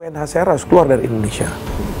UNHCR harus keluar dari Indonesia.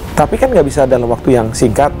 Tapi kan nggak bisa dalam waktu yang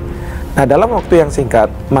singkat. Nah, dalam waktu yang singkat,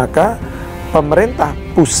 maka pemerintah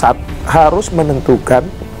pusat harus menentukan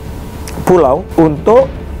pulau untuk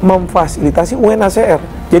memfasilitasi UNHCR.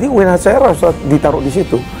 Jadi UNHCR harus ditaruh di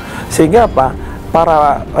situ. Sehingga apa?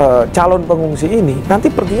 Para calon pengungsi ini nanti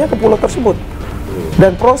perginya ke pulau tersebut.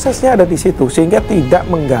 Dan prosesnya ada di situ, sehingga tidak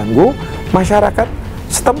mengganggu masyarakat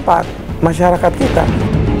setempat, masyarakat kita.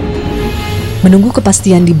 Menunggu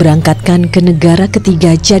kepastian diberangkatkan ke negara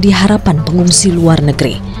ketiga jadi harapan pengungsi luar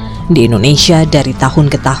negeri. Di Indonesia dari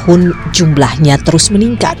tahun ke tahun jumlahnya terus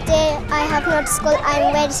meningkat. That day I have not school.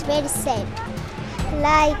 I'm very sad.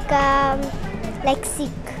 Like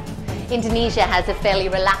sick. Indonesia has a fairly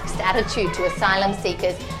relaxed attitude to asylum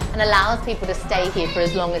seekers and allows people to stay here for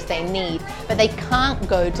as long as they need. But they can't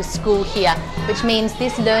go to school here, which means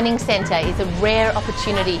this learning centre is a rare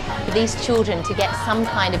opportunity for these children to get some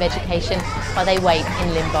kind of education while they wait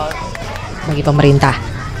in limbo. Bagi pemerintah,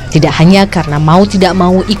 tidak hanya karena mau tidak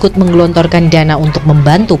mau ikut menggelontorkan dana untuk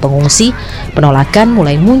membantu pengungsi, penolakan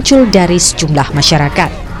mulai muncul dari sejumlah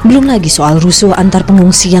masyarakat. Belum lagi soal rusuh antar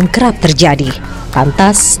pengungsi yang kerap terjadi.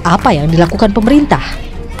 Lantas, apa yang dilakukan pemerintah?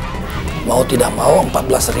 Mau tidak mau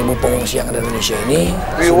 14.000 pengungsi yang ada di Indonesia ini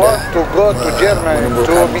We want to go to Germany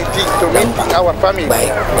to meeting our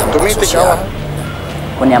family, to meeting our.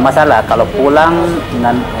 Punya masalah kalau pulang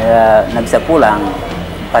nggak bisa pulang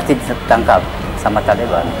pasti ditangkap sama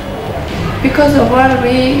Taliban. Because of what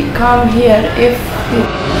we come here, if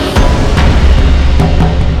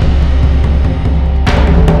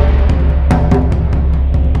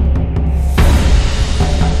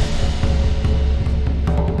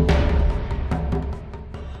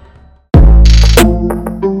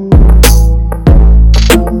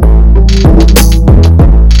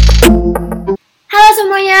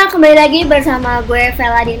Kembali lagi bersama gue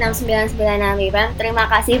Vela di 696 FM. Terima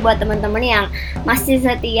kasih buat teman-teman yang masih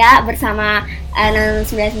setia bersama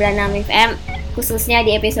 696 FM, khususnya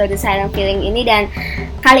di episode Silent Feeling ini. Dan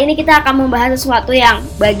kali ini kita akan membahas sesuatu yang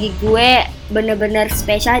bagi gue bener-bener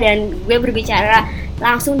spesial, dan gue berbicara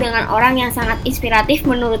langsung dengan orang yang sangat inspiratif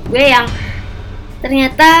menurut gue, yang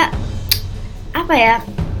ternyata apa ya,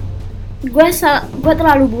 gue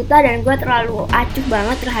terlalu buta dan gue terlalu acuh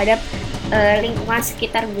banget terhadap lingkungan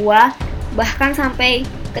sekitar gue. Bahkan sampai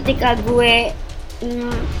ketika gue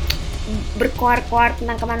berkoar-koar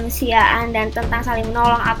tentang kemanusiaan dan tentang saling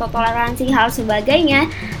menolong atau toleransi hal sebagainya,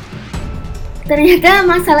 ternyata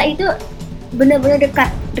masalah itu benar-benar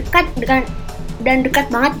dekat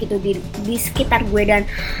banget gitu di sekitar gue. Dan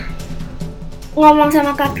ngomong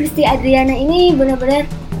sama Kak Kristi Adriana ini benar-benar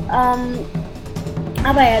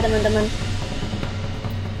apa ya teman-teman,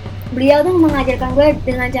 beliau tuh mengajarkan gue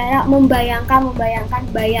dengan cara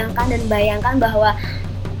bayangkan bahwa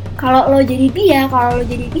kalau lo jadi dia,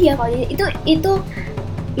 itu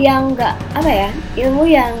yang nggak apa ya, ilmu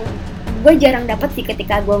yang gue jarang dapat sih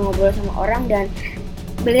ketika gue ngobrol sama orang. Dan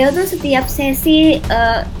beliau tuh setiap sesi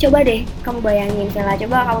coba deh kamu bayangin Vela,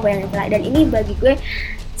 dan ini bagi gue,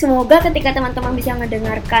 semoga ketika teman-teman bisa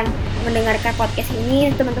mendengarkan podcast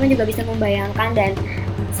ini, teman-teman juga bisa membayangkan dan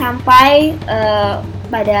sampai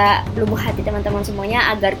pada lubuk hati teman-teman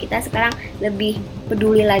semuanya, agar kita sekarang lebih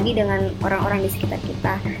peduli lagi dengan orang-orang di sekitar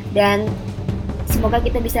kita. Dan semoga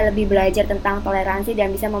kita bisa lebih belajar tentang toleransi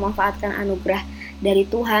dan bisa memanfaatkan anugerah dari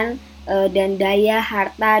Tuhan dan daya,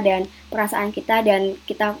 harta, dan perasaan kita, dan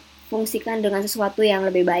kita fungsikan dengan sesuatu yang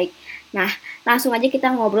lebih baik. Nah, langsung aja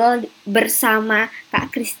kita ngobrol bersama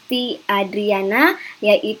Kak Kristi Adriana,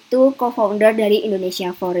 yaitu co-founder dari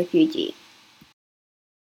Indonesia for Refugee.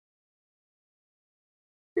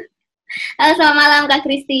 Halo, selamat malam Kak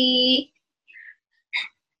Kristi.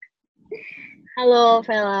 Halo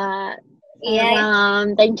Vela. Iya.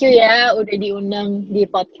 Thank you ya udah diundang di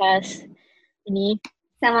podcast ini.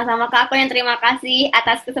 Sama-sama Kak, aku yang terima kasih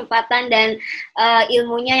atas kesempatan dan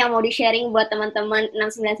ilmunya yang mau di-sharing buat teman-teman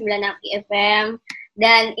 696 FM.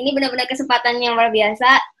 Dan ini benar-benar kesempatan yang luar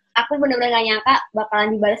biasa. Aku benar-benar gak nyangka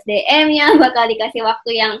bakalan dibalas DM-nya, bakal dikasih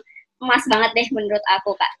waktu yang emas banget deh menurut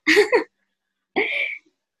aku, Kak.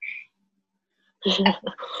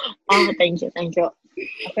 Thank you.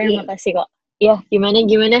 Aku yang makasih kok. Ya, gimana?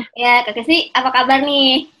 Ya, Kak Kristi, apa kabar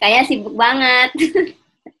nih? Kayaknya sibuk banget.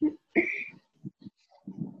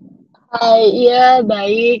 Hai, iya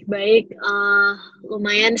baik.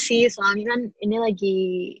 Lumayan sih, soalnya kan ini lagi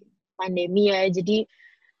pandemi ya, jadi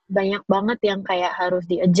banyak banget yang kayak harus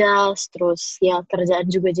di-adjust, terus ya kerjaan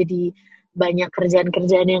juga jadi banyak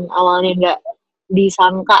kerjaan-kerjaan yang awalnya nggak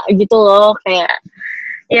disangka gitu loh, kayak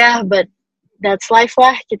ya, but that's life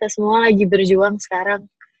lah, kita semua lagi berjuang sekarang.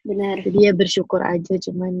 Benar. Jadi ya bersyukur aja,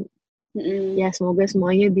 cuman Ya semoga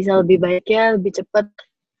semuanya bisa lebih baik ya, lebih cepat.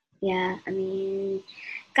 Ya, amin.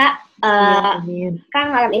 Kak, amin.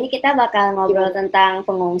 Kan malam ini kita bakal ngobrol tentang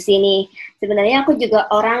pengungsi nih. Sebenarnya aku juga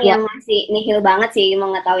orang yang masih nihil banget sih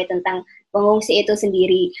mengetahui tentang pengungsi itu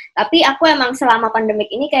sendiri. Tapi aku emang selama pandemik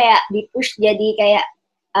ini kayak di-push jadi kayak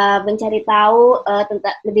mencari tahu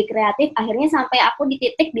tentang lebih kreatif. Akhirnya sampai aku di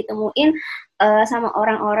titik ditemuin sama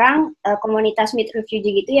orang-orang komunitas Meet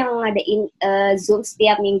Refugee gitu yang ngadain Zoom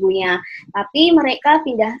setiap minggunya. Tapi mereka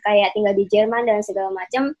pindah kayak tinggal di Jerman dan segala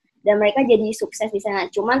macam, dan mereka jadi sukses di sana.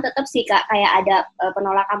 Cuman tetap sih Kak, kayak ada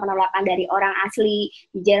penolakan-penolakan dari orang asli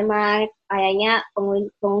di Jerman. Kayaknya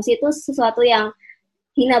pengungsi itu sesuatu yang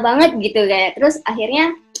hina banget gitu kayak. Terus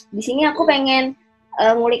akhirnya di sini aku pengen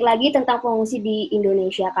ngulik lagi tentang pengungsi di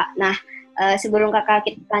Indonesia Kak. Nah, sebelum Kakak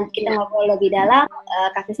kita ngobrol lebih dalam,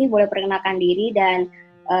 Kak Krisni boleh perkenalkan diri dan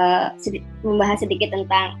membahas sedikit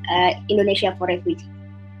tentang Indonesia for Refugee.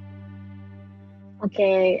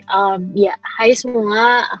 Oke, hai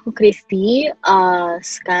semua, aku Kristi.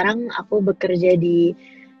 Sekarang aku bekerja di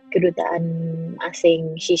Kedutaan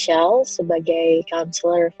Asing Seychelles sebagai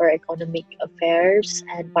Counselor for Economic Affairs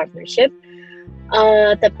and Partnership.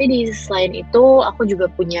 Tapi di selain itu, aku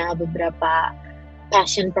juga punya beberapa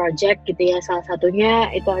passion project gitu ya. Salah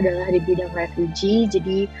satunya itu adalah di bidang refugee.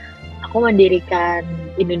 Jadi aku mendirikan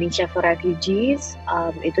Indonesia for Refugees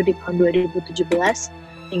itu di tahun 2017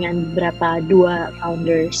 dengan beberapa dua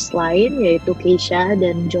founders lain, yaitu Keisha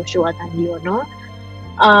dan Joshua Tandiono.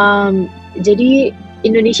 Jadi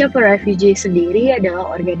Indonesia for Refugees sendiri adalah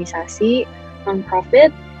organisasi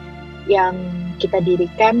non-profit yang kita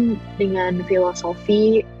dirikan dengan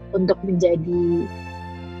filosofi untuk menjadi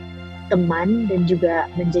teman dan juga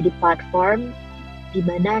menjadi platform di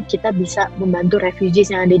mana kita bisa membantu refugees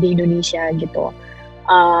yang ada di Indonesia gitu.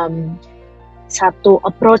 Satu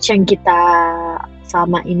approach yang kita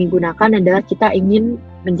selama ini gunakan adalah kita ingin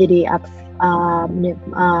menjadi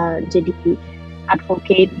jadi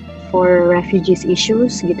advocate for refugees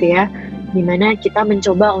issues gitu ya, di mana kita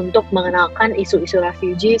mencoba untuk mengenalkan isu-isu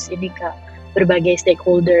refugees ini ke berbagai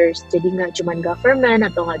stakeholders. Jadi nggak cuma government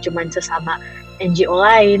atau nggak cuma sesama NGO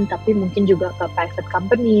lain, tapi mungkin juga ke private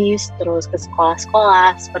companies, terus ke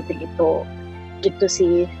sekolah-sekolah seperti itu. Gitu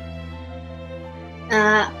sih.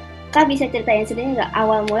 Kak bisa ceritain sedikit nggak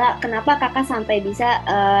awal mula kenapa Kakak sampai bisa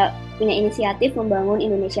punya inisiatif membangun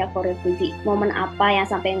Indonesia for Refugee? Momen apa yang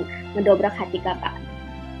sampai ngedobrak hati Kakak?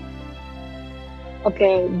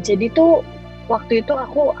 Oke, jadi tuh waktu itu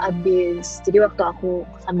aku jadi waktu aku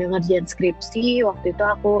sambil ngerjain skripsi, waktu itu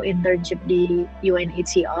aku internship di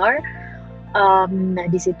UNHCR. Nah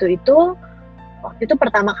di situ waktu itu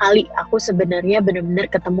pertama kali aku sebenarnya benar-benar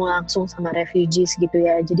ketemu langsung sama refugees gitu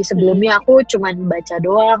ya. Jadi sebelumnya aku cuma baca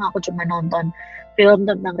doang, aku cuma nonton film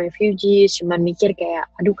tentang refugees, cuma mikir kayak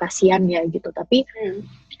aduh kasihan ya gitu. Tapi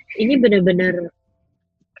ini benar-benar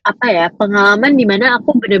pengalaman dimana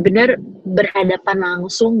aku benar-benar berhadapan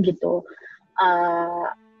langsung gitu.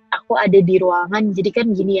 Aku ada di ruangan, jadi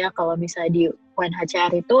kan gini ya, kalau misalnya di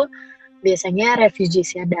UNHCR itu biasanya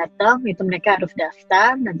refugees yang datang itu mereka harus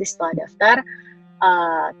daftar, nanti setelah daftar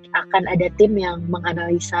akan ada tim yang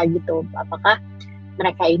menganalisa gitu apakah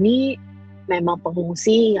mereka ini memang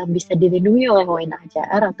pengungsi yang bisa dilindungi oleh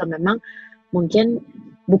UNHCR atau memang mungkin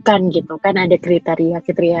bukan gitu kan, ada kriteria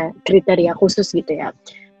khusus gitu ya.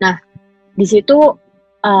 Nah di situ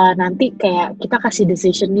nanti kayak kita kasih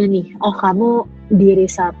decisionnya nih, oh kamu di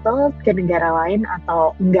resettle ke negara lain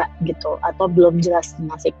atau enggak gitu, atau belum jelas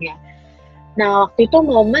nasibnya. Nah waktu itu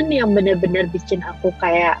momen yang benar-benar bikin aku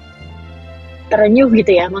kayak terenyuh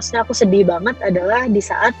gitu ya, maksudnya aku sedih banget adalah di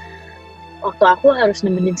saat waktu aku harus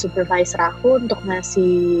nemenin supervisor aku untuk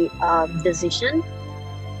ngasih decision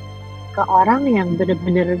ke orang yang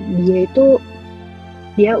benar-benar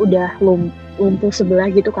dia udah lumpuh sebelah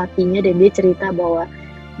gitu kakinya, dan dia cerita bahwa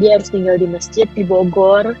dia harus tinggal di masjid di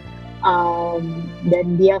Bogor, dan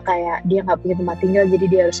dia nggak punya tempat tinggal, jadi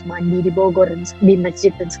dia harus mandi di Bogor di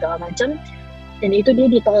masjid dan segala macam. Dan itu dia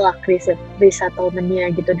ditolak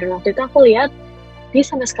resettlement-nya gitu. Dan waktu itu aku lihat dia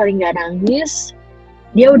sama sekali nggak nangis,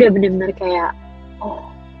 dia udah benar-benar kayak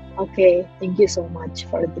okay, thank you so much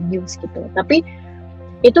for the news gitu. Tapi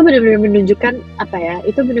itu benar-benar menunjukkan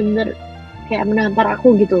itu benar-benar kayak menampar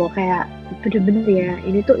aku gitu loh, kayak benar-benar ya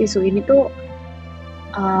isu ini tuh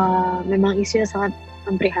memang isu yang sangat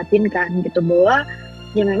memprihatinkan gitu, bahwa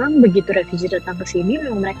ya memang begitu refugee datang ke sini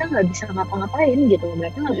memang mereka nggak bisa ngapa-ngapain gitu,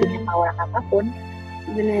 mereka nggak punya power apapun.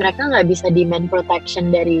 Mereka nggak bisa demand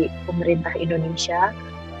protection dari pemerintah Indonesia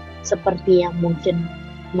seperti yang mungkin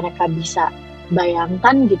mereka bisa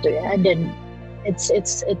bayangkan gitu ya. Dan it's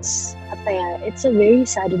a very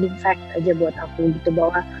saddening fact aja buat aku gitu,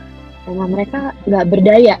 bahwa emang mereka nggak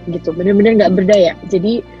berdaya gitu, bener-bener nggak berdaya.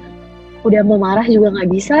 Jadi udah mau marah juga nggak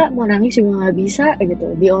bisa, mau nangis juga nggak bisa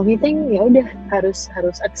gitu. The only thing ya udah harus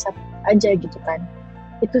accept aja gitu kan.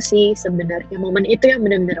 Itu sih sebenarnya momen itu yang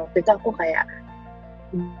benar-benar waktu itu aku kayak,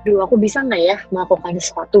 duh aku bisa nggak ya melakukan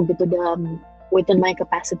sesuatu gitu dalam within my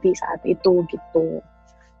capacity saat itu gitu.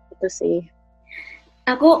 Itu sih.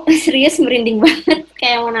 Aku serius merinding banget,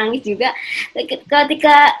 kayak mau nangis juga.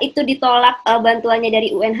 Ketika itu ditolak bantuannya dari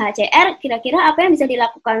UNHCR, kira-kira apa yang bisa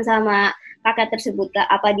dilakukan sama kakak tersebut?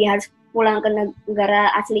 Apa dia harus pulang ke negara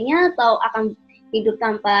aslinya atau akan hidup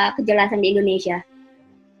tanpa kejelasan di Indonesia?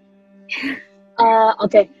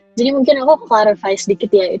 Oke. Jadi mungkin aku clarify sedikit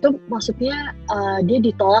ya. Itu maksudnya dia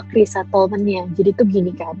ditolak resettlement-nya. Jadi tuh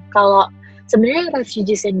gini kan, kalau sebenarnya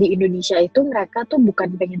refugees yang di Indonesia itu mereka tuh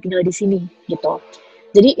bukan pengen tinggal di sini gitu.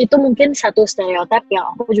 Jadi itu mungkin satu stereotip yang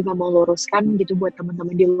aku juga mau luruskan gitu buat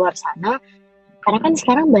teman-teman di luar sana. Karena kan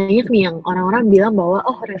sekarang banyak nih yang orang-orang bilang bahwa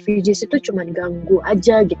refugees itu cuma ganggu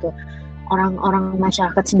aja gitu. Orang-orang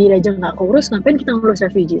masyarakat sendiri aja nggak keurus, ngapain kita ngurus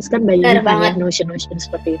refugees? Kan banyak notion-notion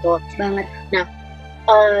seperti itu. Banget. Nah,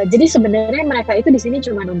 jadi sebenarnya mereka itu di sini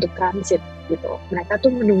cuma untuk transit gitu. Mereka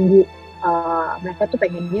tuh menunggu, mereka tuh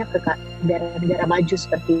pengennya ke negara-negara maju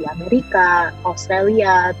seperti Amerika,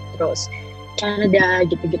 Australia, terus Canada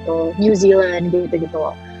gitu-gitu, New Zealand gitu-gitu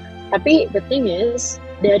loh. Tapi the thing is,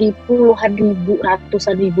 dari puluhan ribu,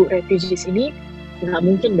 ratusan ribu refugees ini nggak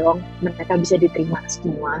mungkin dong mereka bisa diterima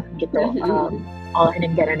semua gitu oleh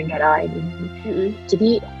negara-negara lain ini.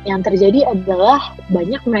 Jadi yang terjadi adalah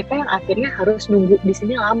banyak mereka yang akhirnya harus nunggu di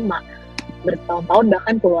sini lama, bertahun-tahun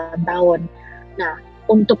bahkan puluhan tahun. Nah,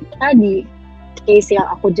 untuk tadi case yang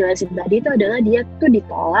aku jelasin tadi itu adalah dia tuh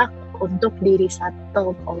ditolak untuk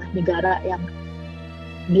di-resettle oleh negara yang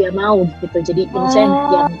dia mau gitu. Jadi misalnya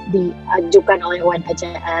yang diajukan oleh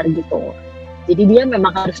UNHCR gitu. Jadi dia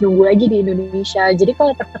memang harus nunggu lagi di Indonesia. Jadi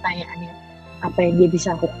kalau pertanyaannya apa yang dia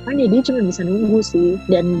bisa lakukan, ya dia cuma bisa nunggu sih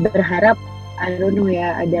dan berharap I don't know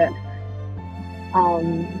ya ada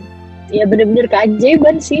ya benar-benar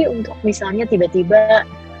keajaiban sih untuk misalnya tiba-tiba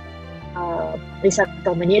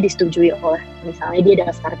resettlement-nya disetujui oleh misalnya dia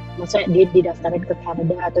daftar, maksudnya dia didaftarin ke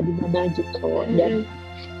Kanada atau di mana gitu. Dan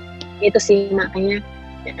itu sih makanya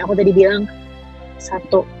aku tadi bilang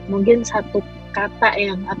mungkin satu kata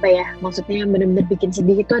yang apa ya, maksudnya yang benar-benar bikin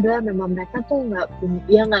sedih itu adalah memang mereka tuh nggak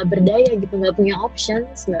berdaya gitu, nggak punya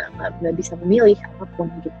options, nggak bisa memilih apapun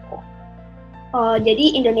gitu. Oh,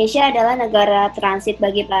 jadi Indonesia adalah negara transit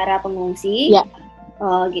bagi para pengungsi. Ya.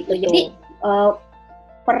 Oh, gitu. Betul. Jadi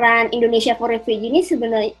peran Indonesia for Refugee ini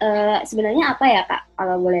sebenarnya apa ya, Kak?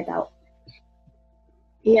 Kalau boleh tahu.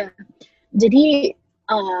 Iya. Jadi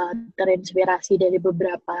terinspirasi dari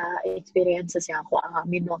beberapa experiences yang aku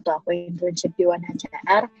alamin waktu aku internship di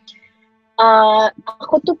UNHCR,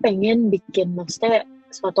 aku tuh pengen bikin maksudnya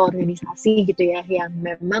suatu organisasi gitu ya yang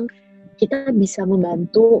memang kita bisa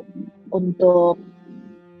membantu untuk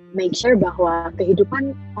make sure bahwa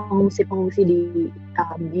kehidupan pengungsi-pengungsi di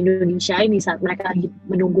Indonesia ini saat mereka lagi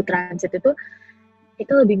menunggu transit itu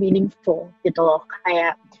lebih meaningful gitu loh.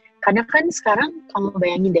 Kayak karena kan sekarang kalau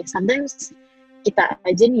bayangin deh, sometimes kita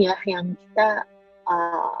aja nih ya yang kita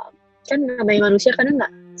kan namanya manusia kadang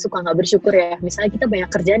nggak bersyukur ya. Misalnya kita banyak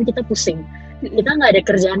kerjaan, kita pusing. Kita nggak ada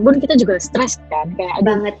kerjaan pun kita juga stres kan. Kayak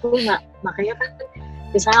banget tuh nggak. Makanya kan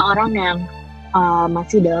misalnya orang yang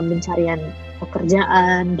masih dalam pencarian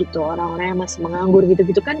pekerjaan gitu, orang-orang yang masih menganggur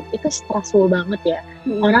gitu-gitu kan itu stressful banget ya.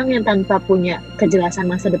 Orang yang tanpa punya kejelasan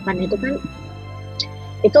masa depan itu kan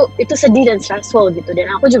itu sedih dan stressful gitu. Dan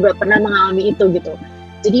aku juga pernah mengalami itu gitu.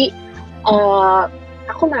 Jadi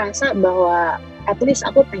aku merasa bahwa at least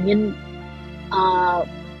aku pengen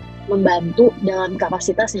membantu dalam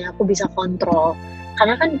kapasitas yang aku bisa kontrol.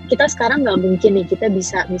 Karena kan kita sekarang nggak mungkin nih kita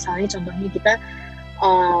bisa misalnya contohnya kita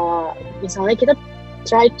misalnya kita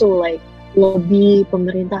try to like lobby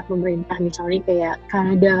pemerintah misalnya kayak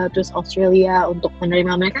Kanada terus Australia untuk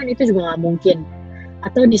menerima mereka, itu juga nggak mungkin.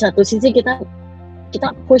 Atau di satu sisi kita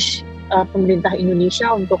push pemerintah Indonesia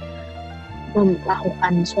untuk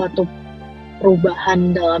melakukan suatu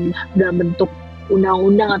perubahan dalam bentuk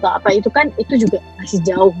undang-undang atau apa, itu juga masih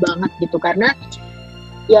jauh banget gitu. Karena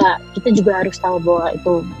ya kita juga harus tahu bahwa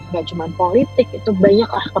itu nggak cuma politik, itu banyak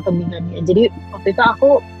lah kepentingannya. Jadi waktu itu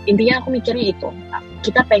intinya aku mikirnya itu,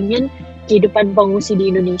 kita pengen kehidupan pengungsi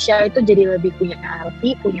di Indonesia itu jadi lebih punya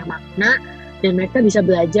arti, punya makna, dan mereka bisa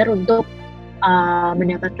belajar untuk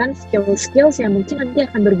mendapatkan skills yang mungkin nanti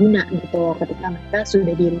akan berguna gitu ketika mereka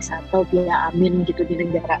sudah di-resettle via amin gitu di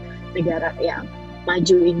negara yang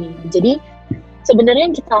maju ini. Jadi sebenarnya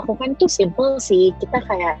yang kita lakukan tuh simple sih. Kita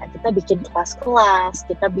bikin kelas-kelas,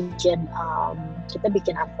 kita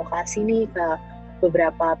bikin advokasi nih ke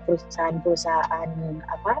beberapa perusahaan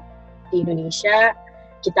di Indonesia.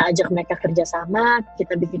 Kita ajak mereka kerjasama,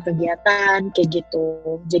 kita bikin kegiatan kayak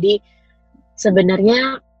gitu. Jadi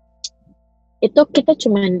sebenarnya itu kita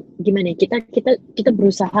cuman gimana? Kita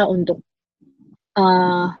berusaha untuk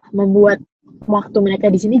membuat waktu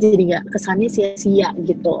mereka di sini jadi nggak kesannya sia-sia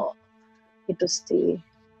gitu. Itu sih.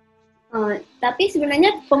 Tapi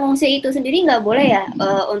sebenarnya pengungsi itu sendiri nggak boleh ya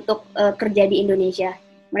untuk kerja di Indonesia.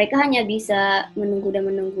 Mereka hanya bisa menunggu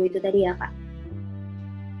itu tadi ya, Kak.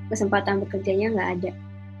 Kesempatan bekerjanya nggak ada.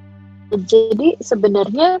 Jadi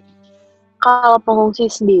sebenarnya kalau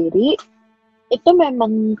pengungsi sendiri itu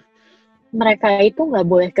memang mereka itu nggak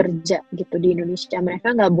boleh kerja gitu di Indonesia.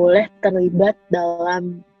 Mereka nggak boleh terlibat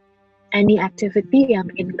dalam any activity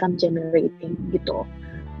yang income generating gitu.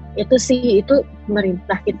 Itu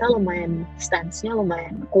pemerintah kita lumayan stance-nya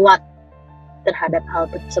lumayan kuat terhadap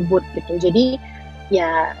hal tersebut gitu. Jadi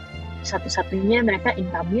ya satu-satunya mereka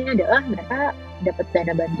income-nya adalah mereka dapat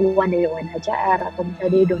dana bantuan dari UNHCR atau misalnya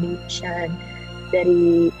dari donation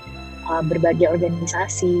dari berbagai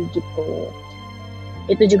organisasi gitu.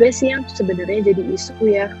 Itu juga sih yang sebenarnya jadi isu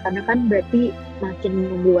ya, karena kan berarti makin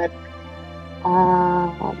membuat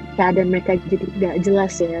keadaan mereka jadi nggak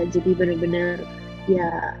jelas ya. Jadi benar-benar ya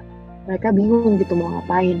mereka bingung gitu mau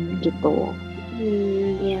ngapain gitu.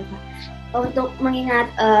 Iya Kak. Untuk mengingat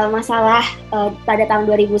masalah pada tahun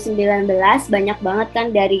 2019 banyak banget kan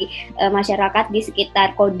dari masyarakat di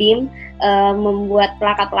sekitar Kodim membuat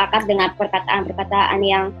plakat-plakat dengan perkataan-perkataan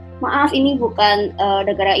yang maaf ini bukan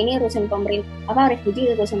negara ini urusan pemerintah,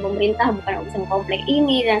 refugee urusan pemerintah bukan urusan komplek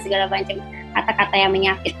ini dan segala macam kata-kata yang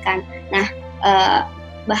menyakitkan. Nah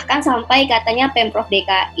bahkan sampai katanya Pemprov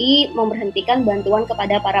DKI memberhentikan bantuan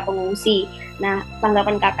kepada para pengungsi. Nah,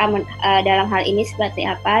 tanggapan Kakak dalam hal ini seperti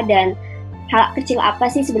apa dan hal kecil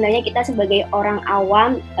apa sih sebenarnya kita sebagai orang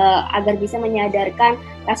awam agar bisa menyadarkan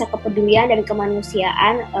rasa kepedulian dan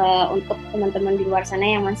kemanusiaan untuk teman-teman di luar sana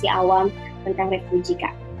yang masih awam tentang refugee,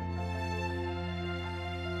 Kak?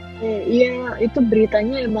 Iya, itu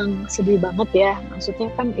beritanya emang sedih banget ya.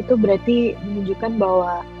 Maksudnya kan itu berarti menunjukkan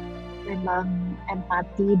bahwa memang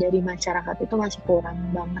empati dari masyarakat itu masih kurang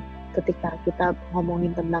banget ketika kita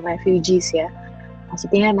ngomongin tentang refugees ya.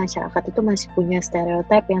 Maksudnya masyarakat itu masih punya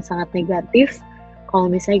stereotip yang sangat negatif.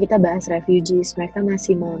 Kalau misalnya kita bahas refugees, mereka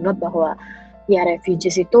masih menganggap bahwa ya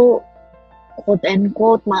refugees itu quote and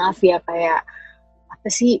quote, maaf ya, kayak apa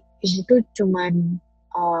sih, itu cuman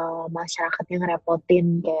masyarakat yang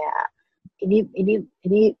ngerepotin, kayak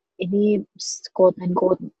ini quote and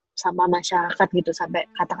quote sama masyarakat gitu, sampai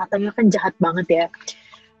kata-katanya kan jahat banget ya.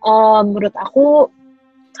 Menurut aku,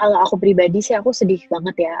 kalau aku pribadi sih aku sedih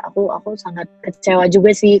banget ya. Aku sangat kecewa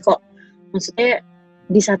juga sih kok. Maksudnya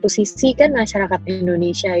di satu sisi kan masyarakat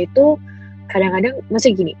Indonesia itu kadang-kadang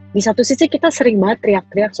masih gini. Di satu sisi kita sering banget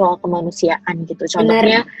teriak-teriak soal kemanusiaan gitu.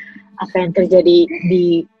 Contohnya apa yang terjadi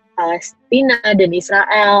di Palestina dan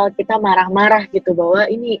Israel, kita marah-marah gitu bahwa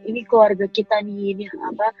ini keluarga kita nih, ini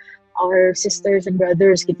apa, our sisters and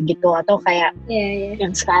brothers gitu-gitu, atau kayak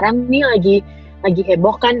yang sekarang nih lagi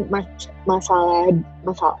heboh kan masalah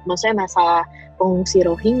pengungsi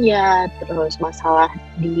Rohingya, terus masalah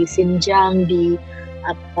di Xinjiang, di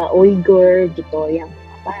Uyghur gitu, yang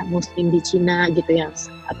Muslim di Cina gitu, yang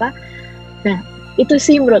nah itu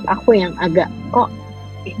sih menurut aku yang agak kok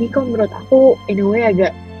menurut aku in a way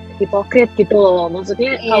agak hipokrit gitu loh.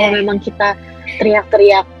 Maksudnya kalau memang kita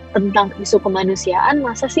teriak-teriak tentang isu kemanusiaan,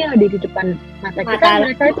 masa sih yang ada di depan mata kita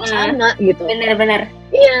mereka itu sama gitu. Benar-benar.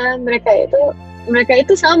 Iya, mereka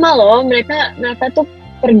itu sama loh. Mereka tuh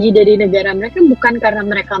pergi dari negara mereka bukan karena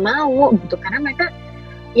mereka mau gitu, karena mereka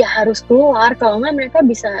ya harus keluar, kalau nggak mereka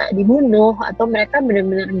bisa dibunuh atau mereka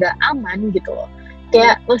benar-benar nggak aman gitu loh.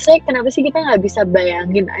 Kayak maksudnya kenapa sih kita nggak bisa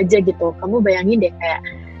bayangin aja gitu? Kamu bayangin deh, kayak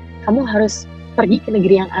kamu harus pergi ke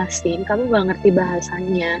negeri yang asing, kamu nggak ngerti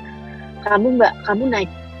bahasanya, kamu naik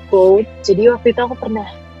boat. Jadi waktu itu aku pernah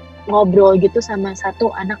ngobrol gitu sama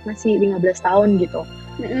satu anak masih 15 tahun gitu.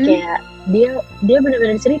 Kayak dia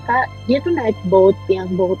benar-benar cerita, dia tuh naik boat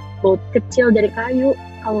kecil dari kayu,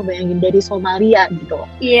 kamu bayangin, dari Somalia gitu.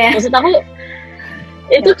 Maksud aku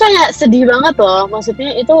itu kayak sedih banget loh.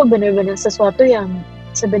 Maksudnya itu benar-benar sesuatu yang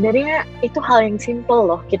sebenarnya itu hal yang simple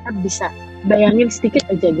loh, kita bisa bayangin sedikit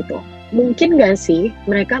aja gitu. Mungkin gak sih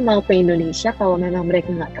mereka mau ke Indonesia kalau memang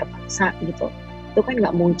mereka nggak terpaksa gitu? Itu kan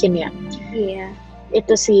nggak mungkin ya. Iya.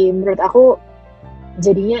 Itu sih menurut aku.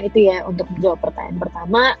 Jadinya itu ya, untuk menjawab pertanyaan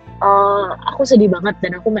pertama, aku sedih banget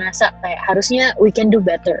dan aku merasa kayak harusnya we can do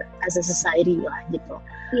better as a society lah gitu.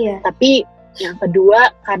 Iya. Tapi Yang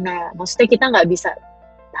kedua, karena maksudnya kita nggak bisa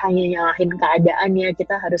hanya nyalahin keadaan ya,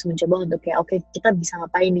 kita harus mencoba untuk kayak oke, kita bisa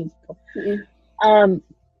ngapain nih gitu.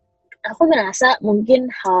 Aku merasa mungkin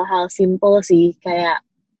hal-hal simple sih, kayak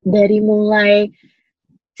dari mulai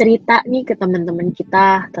cerita nih ke teman-teman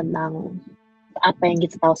kita tentang apa yang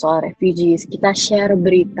kita tahu soal refugees, kita share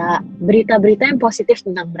berita-berita yang positif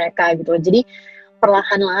tentang mereka gitu. Jadi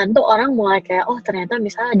perlahan-lahan tuh orang mulai kayak, oh ternyata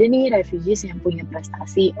misalnya ada nih refugees yang punya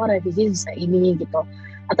prestasi, oh refugees bisa ini gitu.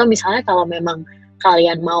 Atau misalnya kalau memang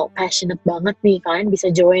kalian mau passionate banget nih, kalian bisa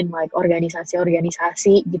join like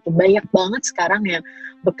organisasi-organisasi gitu. Banyak banget sekarang yang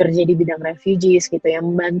bekerja di bidang refugees gitu, yang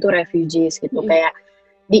membantu refugees gitu. Kayak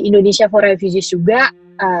di Indonesia for Refugees juga,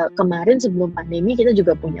 kemarin sebelum pandemi kita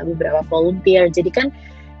juga punya beberapa volunteer. Jadi kan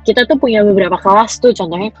kita tuh punya beberapa kelas tuh,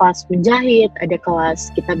 contohnya kelas menjahit, ada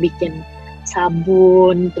kelas kita bikin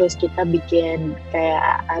sabun, terus kita bikin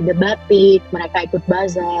kayak ada batik, mereka ikut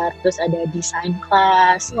bazar, terus ada desain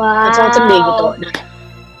kelas, macam-macam deh gitu. Nah,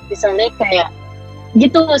 misalnya kayak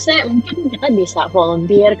gitu, maksudnya mungkin kita bisa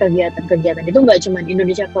volunteer kegiatan-kegiatan itu nggak cuma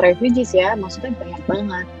Indonesia for Refugees ya, maksudnya banyak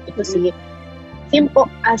banget. Itu sih simple,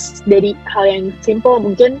 dari hal yang simple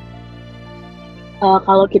mungkin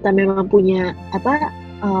kalau kita memang punya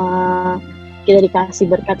kita dikasih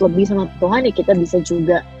berkat lebih sama Tuhan ya, kita bisa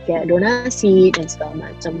juga kayak donasi dan segala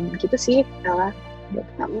macam gitu sih Ella buat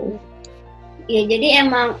kamu. Ya jadi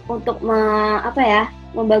emang untuk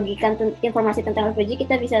membagikan informasi tentang refugee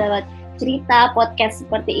kita bisa lewat cerita, podcast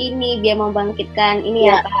seperti ini, dia membangkitkan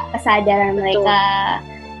ini kesadaran mereka.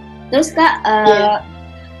 Terus Kak,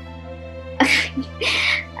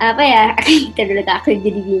 kita dulu Kak, aku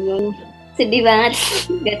jadi bingung, sedih banget,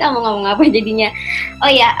 gak tau mau ngomong apa jadinya.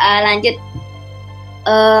 Lanjut.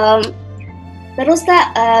 Terus Kak,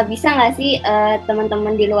 bisa nggak sih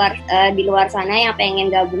teman-teman di luar sana yang pengen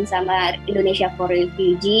gabung sama Indonesia for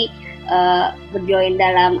Refugee berjoin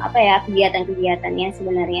dalam kegiatan-kegiatannya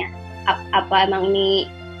sebenarnya? Apa emang ini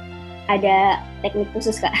ada teknik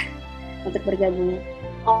khusus Kak untuk bergabung?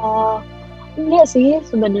 Enggak sih,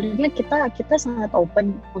 sebenarnya kita sangat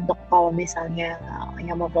open untuk kalau misalnya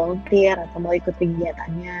yang mau volunteer atau mau ikut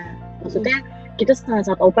kegiatannya. Maksudnya kita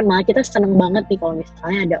sangat open, malah kita seneng banget nih kalau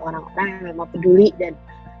misalnya ada orang-orang yang memang peduli dan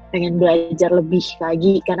pengen belajar lebih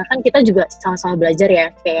lagi, karena kan kita juga sama-sama belajar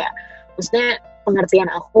ya, kayak maksudnya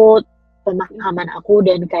pengertian aku, pemahaman aku,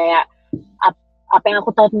 dan kayak apa yang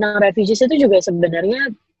aku tahu tentang refugees itu juga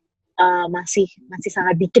sebenarnya masih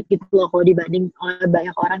sangat dikit gitu loh kalau dibanding oleh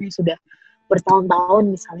banyak orang yang sudah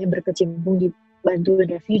bertahun-tahun misalnya berkecimpung di bantuan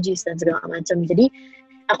refugees dan segala macam. Jadi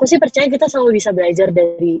aku sih percaya kita selalu bisa belajar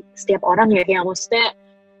dari setiap orang ya, kayak maksudnya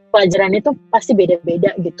pelajarannya tuh pasti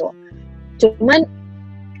beda-beda gitu. Cuman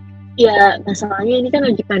ya masalahnya ini kan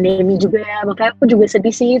lagi pandemi juga ya, makanya aku juga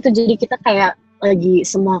sedih sih itu. Jadi kita kayak lagi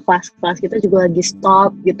semua kelas-kelas kita juga lagi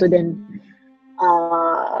stop gitu, dan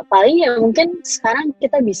paling ya mungkin sekarang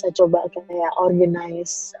kita bisa coba kayak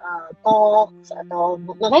organize talks atau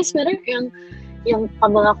makanya sebenarnya yang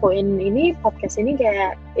kamu lakuin ini, podcast ini,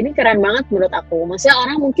 kayak ini keren banget menurut aku. Maksudnya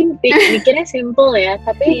orang mungkin mikirnya simple ya,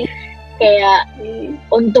 tapi kayak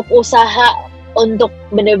untuk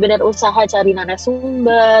benar-benar usaha cari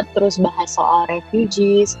narasumber, terus bahas soal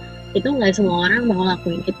refugees, itu nggak semua orang mau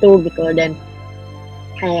lakuin itu gitu. Dan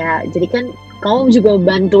kayak jadi kan kamu juga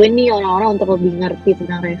bantuin nih orang-orang untuk lebih ngerti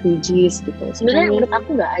tentang refugees gitu. Sebenarnya menurut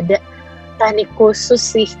aku nggak ada teknik khusus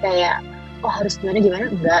sih, kayak harus gimana,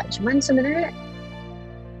 enggak. Cuman sebenarnya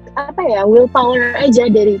willpower aja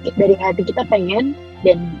dari hati kita pengen,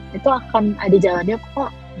 dan itu akan ada jalannya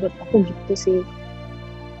kok, menurut aku gitu sih.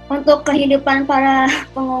 Untuk kehidupan para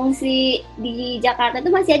pengungsi di Jakarta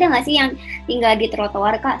itu masih ada nggak sih yang tinggal di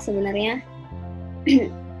trotoar Kak sebenarnya?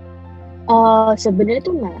 Sebenarnya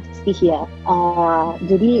tuh masih ya.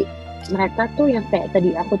 Jadi mereka tuh yang kayak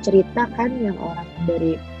tadi aku ceritakan, yang orang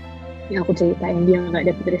dari yang aku cerita yang dia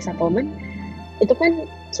nggak dapet resettlement, itu kan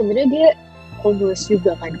sebenarnya dia homeless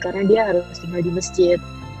juga kan, karena dia harus tinggal di masjid.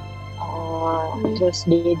 Terus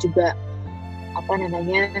dia juga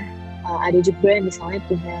ada juga yang misalnya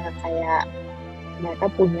punya kayak mereka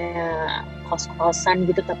punya kos-kosan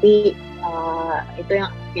gitu, tapi itu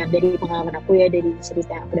yang dari pengalaman aku ya, dari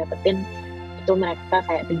cerita yang aku dapetin itu mereka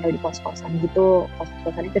kayak tinggal di kos-kosan gitu,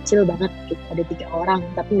 kos-kosannya kecil banget gitu, ada 3 orang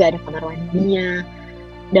tapi nggak ada kamar mandinya,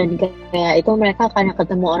 dan kayak itu mereka karena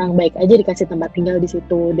ketemu orang baik aja dikasih tempat tinggal di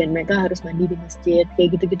situ, dan mereka harus mandi di masjid,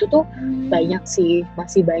 kayak gitu-gitu tuh banyak sih,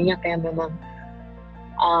 masih banyak yang memang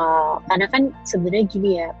karena kan sebenarnya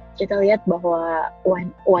gini ya, kita lihat bahwa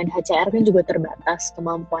UNHCR kan juga terbatas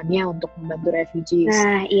kemampuannya untuk membantu refugees.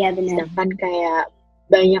 Nah, iya benar. Sedangkan kayak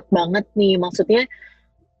banyak banget nih, maksudnya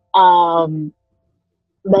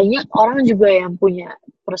banyak orang juga yang punya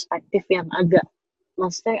perspektif yang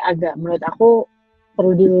maksudnya agak menurut aku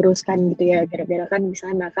perlu diluruskan gitu ya, gara-gara kan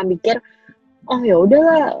misalnya mereka mikir, oh ya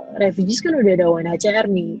udahlah, refugees kan udah ada UNHCR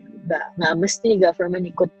nih, nggak mesti government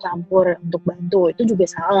ikut campur untuk bantu. Itu juga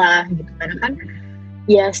salah gitu, karena kan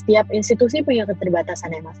ya setiap institusi punya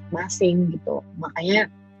keterbatasannya masing-masing gitu. Makanya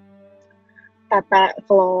tata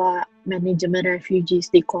kelola manajemen refugees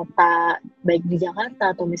di kota, baik di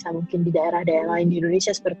Jakarta atau misalnya mungkin di daerah-daerah lain di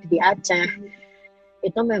Indonesia seperti di Aceh,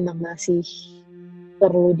 itu memang masih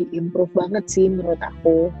perlu diimprove banget sih menurut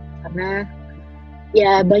aku. Karena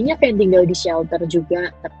ya banyak yang tinggal di shelter juga,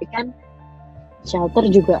 tapi kan shelter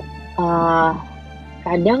juga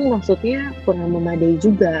kadang maksudnya kurang memadai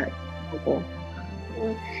juga gitu.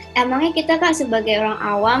 Emangnya kita Kak sebagai orang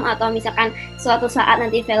awam atau misalkan suatu saat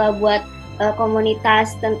nanti Vela buat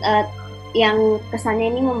komunitas yang kesannya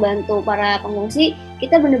ini membantu para pengungsi,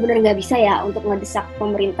 kita benar-benar nggak bisa ya untuk ngedesak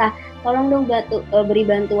pemerintah, tolong dong beri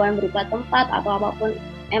bantuan berupa tempat atau apapun.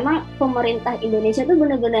 Emang pemerintah Indonesia tuh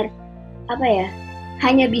benar-benar apa ya,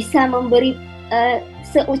 hanya bisa memberi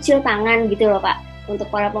seucil tangan gitu loh Pak untuk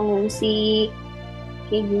para pengungsi.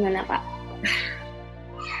 Kayak gimana Pak?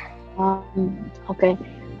 Oke.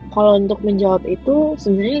 Kalau untuk menjawab itu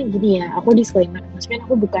sebenarnya gini ya, aku disclaimer, maksudnya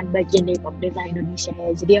aku bukan bagian dari pemerintah Indonesia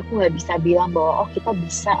ya, jadi aku nggak bisa bilang bahwa oh kita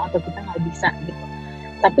bisa atau kita nggak bisa gitu.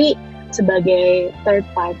 Tapi sebagai third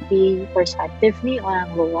party perspektif nih,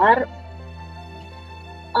 orang luar,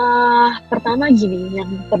 pertama gini,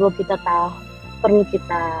 yang perlu kita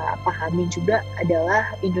pahami juga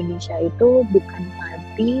adalah Indonesia itu bukan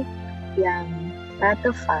party yang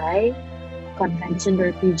ratify Convention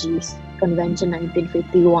Refugees, Convention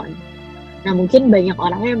 1951. Nah, mungkin banyak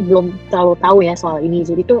orang yang belum terlalu tahu ya soal ini.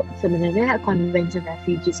 Jadi itu sebenarnya Convention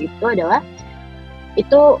Refugees itu adalah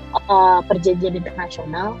perjanjian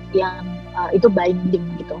internasional yang itu binding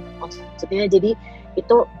gitu. Maksudnya jadi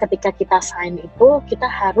itu ketika kita sign itu kita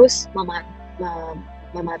harus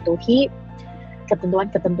mematuhi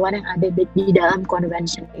ketentuan-ketentuan yang ada di dalam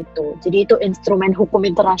convention itu. Jadi itu instrumen hukum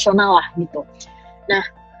internasional lah gitu. Nah,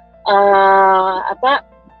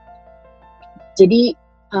 jadi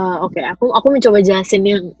oke, aku mencoba jelasin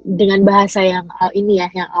yang dengan bahasa yang ini ya,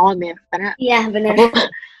 yang awam ya, karena iya benar.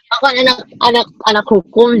 Aku anak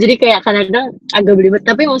hukum, jadi kayak kadang-kadang agak belibet.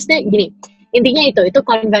 Tapi maksudnya gini, intinya itu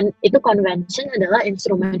convention adalah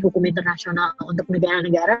instrumen hukum internasional untuk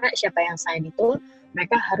negara-negara. Siapa yang sign itu,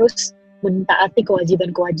 mereka harus mentaati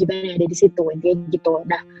kewajiban-kewajiban yang ada di situ, intinya gitu.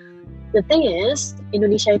 Nah, the thing is,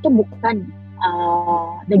 Indonesia itu bukan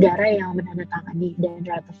negara yang menandatangani dan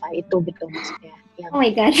ratify itu gitu maksudnya. Oh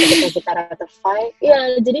my god. Ketika kita ratify, ya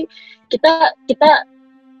jadi kita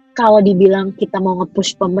kalau dibilang kita mau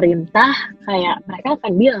nge-push pemerintah, kayak mereka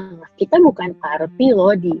akan bilang kita bukan party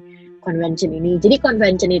loh di convention ini. Jadi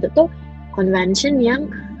convention itu tuh convention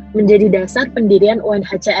yang menjadi dasar pendirian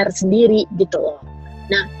UNHCR sendiri gitu loh.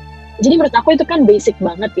 Nah, jadi menurut aku itu kan basic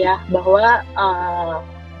banget ya, bahwa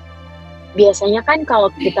biasanya kan kalau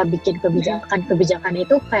kita bikin kebijakan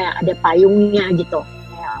itu kayak ada payungnya gitu.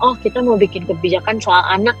 Kayak, oh kita mau bikin kebijakan soal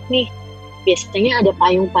anak nih, biasanya ada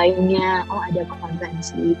payung-payungnya. Oh ada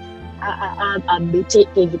konvensi A, B, C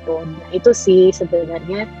kayak gitu. Nah itu sih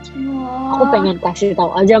sebenarnya aku pengen kasih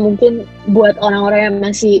tahu aja, mungkin buat orang-orang yang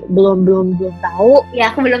masih belum tahu.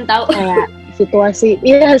 Ya aku belum tahu. Kayak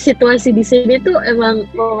situasi di sini tuh emang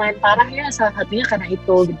lumayan parah ya, salah satunya karena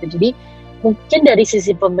itu gitu. Jadi mungkin dari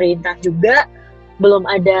sisi pemerintah juga belum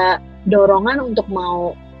ada dorongan untuk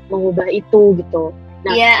mau mengubah itu gitu.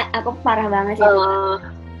 Nah, iya, aku parah banget sih.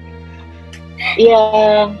 Iya,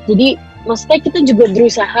 jadi maksudnya kita juga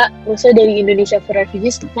berusaha, maksudnya dari Indonesia for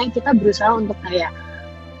Refugees, kita berusaha untuk kayak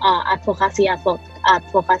advokasi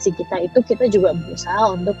kita itu, kita juga berusaha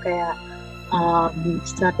untuk kayak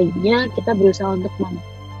strateginya kita berusaha untuk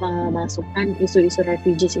memasukkan isu-isu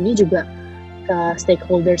refugees ini juga ke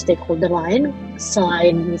stakeholder lain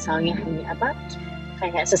selain misalnya hanya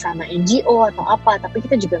kayak sesama NGO atau apa, tapi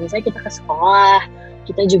kita juga misalnya kita ke sekolah,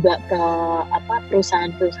 kita juga ke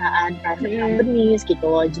perusahaan private companies gitu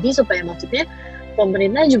loh. Jadi supaya maksudnya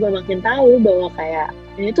pemerintah juga makin tahu bahwa kayak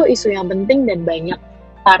ini tuh isu yang penting dan banyak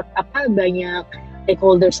banyak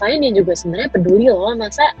stakeholders lain yang juga sebenarnya peduli loh.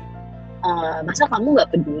 Masa kamu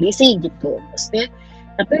nggak peduli sih gitu, maksudnya.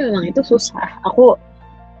 Tapi memang itu susah.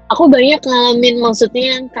 Aku banyak ngalamin,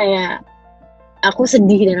 maksudnya yang kayak aku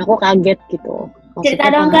sedih dan aku kaget gitu. Maksudnya cerita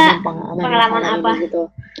dong Kak, pengalaman apa? Gitu.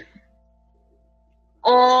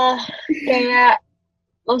 Kayak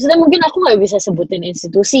maksudnya mungkin aku nggak bisa sebutin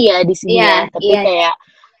institusi ya di sini ya, tapi kayak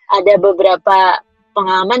ada beberapa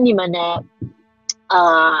pengalaman di mana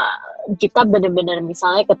kita benar-benar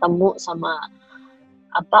misalnya ketemu sama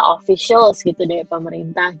officials gitu dari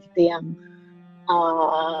pemerintah gitu yang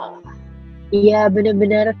iya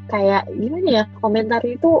benar-benar kayak gimana ya, komentar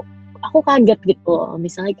itu aku kaget gitu loh.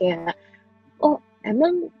 Misalnya kayak, oh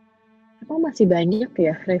emang apa masih banyak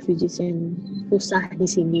ya refugees yang susah di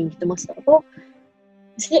sini gitu. Maksud aku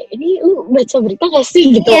sih, ini lu baca berita gak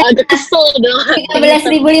sih gitu? Iya. Agak kesel dong.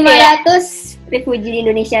 13.500 refugee di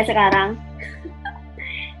Indonesia sekarang.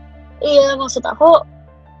 Iya, maksud aku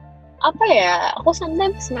apa ya? Aku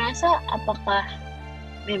sometimes merasa apakah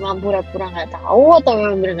memang pura-pura nggak tahu atau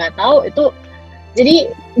memang benar nggak tahu. Itu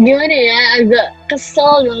jadi gimana ya, agak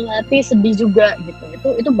kesel dalam hati, sedih juga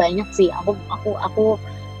gitu. Itu banyak sih. Aku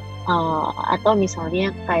atau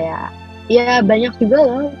misalnya kayak ya banyak juga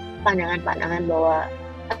loh pandangan-pandangan bahwa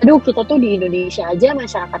aduh, kita tuh di Indonesia aja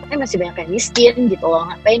masyarakatnya masih banyak yang miskin gitu loh,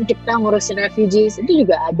 ngapain kita ngurusin refugees. Itu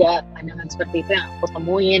juga ada pandangan seperti itu yang aku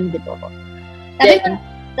temuin gitu loh.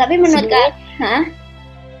 Tapi menurut Kak,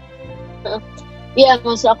 ya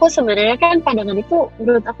maksud aku sebenarnya kan pandangan itu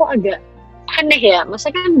menurut aku agak aneh ya.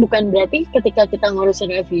 Maksudnya kan bukan berarti ketika kita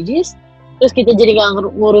ngurusin refugees terus kita jadi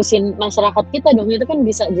nggak ngurusin masyarakat kita dong. Itu kan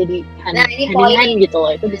bisa jadi hand-in-hand gitu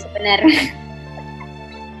loh. Itu bisa benar.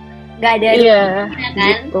 Gak ada kan?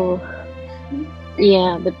 Gitu.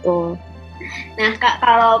 Iya betul. Nah Kak,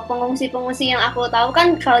 kalau pengungsi-pengungsi yang aku tahu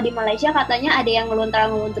kan kalau di Malaysia katanya ada yang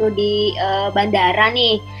ngeluntang-ngeluntru di bandara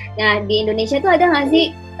nih. Nah di Indonesia tuh ada nggak sih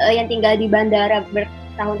yang tinggal di bandara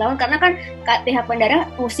bertahun-tahun? Karena kan pihak bandara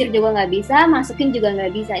usir juga nggak bisa, masukin juga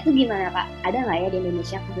nggak bisa. Itu gimana Kak? Ada nggak ya di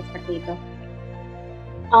Indonesia kasus seperti itu?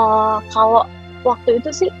 Kalau waktu itu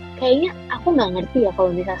sih kayaknya aku nggak ngerti ya,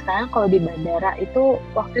 kalau misalnya sekarang kalau di bandara itu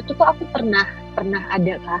waktu itu tuh aku pernah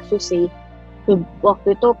ada kasus sih.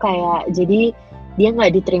 Waktu itu kayak jadi dia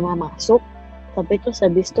nggak diterima masuk, tapi terus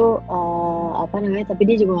habis itu tapi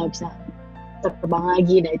dia juga nggak bisa terbang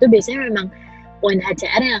lagi. Nah itu biasanya memang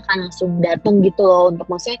UNHCR yang akan langsung datang gitu loh, untuk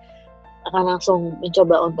maksudnya akan langsung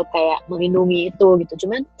mencoba untuk kayak melindungi itu gitu.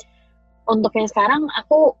 Cuman untuk yang sekarang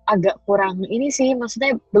aku agak kurang ini sih,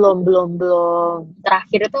 maksudnya belum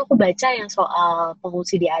terakhir itu aku baca yang soal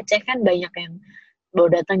pengungsi di Aceh kan banyak yang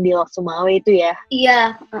baru datang di Lok Sumawe itu ya.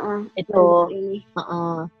 Iya,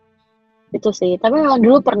 itu sih. Tapi memang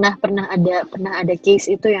dulu pernah ada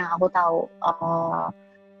case itu yang aku tahu.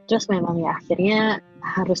 Terus memang ya akhirnya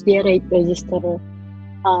harus dia register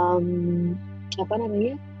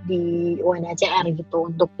di UNHCR gitu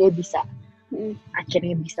untuk dia bisa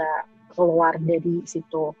akhirnya bisa keluar dari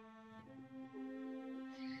situ.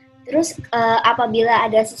 Terus apabila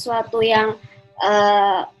ada sesuatu yang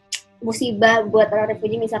musibah buat para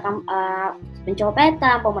refugee, misalkan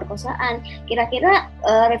pencopetan, pemerkosaan, kira-kira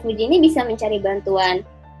refugee ini bisa mencari bantuan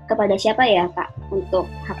kepada siapa ya Kak untuk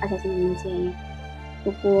hak asasi manusianya,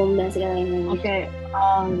 hukum dan segala lainnya? Oke,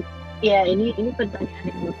 ya ini pertanyaan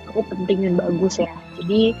yang menurut aku penting dan bagus ya.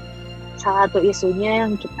 Jadi salah satu isunya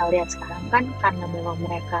yang kita lihat sekarang kan karena memang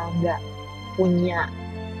mereka nggak punya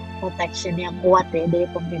protection yang kuat ya dari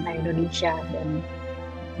pemerintah Indonesia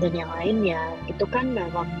dan yang lainnya, itu kan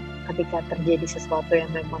memang ketika terjadi sesuatu yang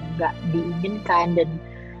memang nggak diinginkan dan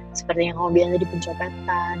seperti yang kamu bilang tadi,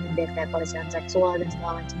 pencopetan, dan kayak pelecehan seksual dan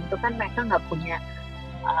segala macam, itu kan mereka nggak punya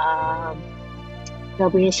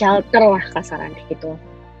shelter lah kasarannya gitu.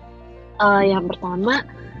 Yang pertama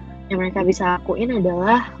yang mereka bisa lakuin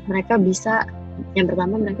adalah mereka bisa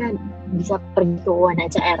pergi ke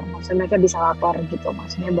UNHCR, maksudnya mereka bisa lapor gitu,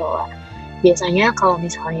 maksudnya bahwa biasanya kalau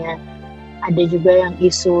misalnya ada juga yang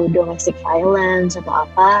isu domestic violence atau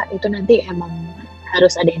apa, itu nanti emang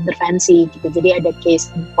harus ada intervensi gitu, jadi ada case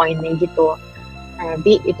point-nya gitu. Nah,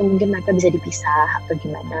 nanti itu mungkin mereka bisa dipisah atau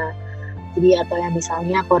gimana. Jadi atau yang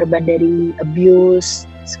misalnya korban dari abuse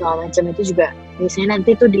segala macam, itu juga biasanya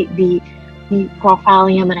nanti tuh di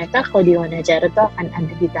profilnya mereka kalau di UNHCR itu akan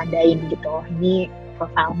ada ditandain gitu, ini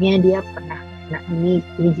profilnya dia pernah ini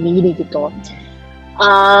gitu.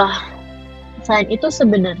 Selain itu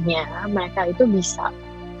sebenarnya mereka itu bisa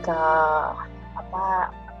ke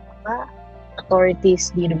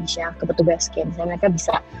authorities di Indonesia, ke petugas kayak misalnya mereka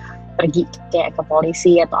bisa pergi kayak ke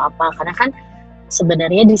polisi atau apa, karena kan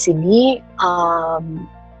sebenarnya di sini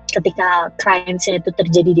ketika crimes-nya itu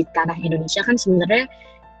terjadi di tanah Indonesia kan sebenarnya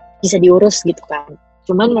bisa diurus gitu kan.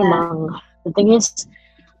 Cuman memang pentingnya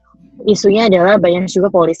isunya adalah banyak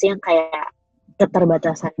juga polisi yang kayak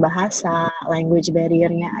keterbatasan bahasa, language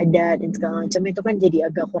barrier-nya ada dan segala macam, itu kan jadi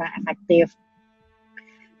agak kurang efektif.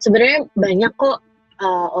 Sebenarnya banyak kok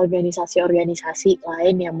organisasi-organisasi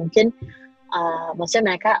lain yang mungkin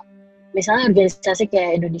maksudnya mereka misalnya organisasi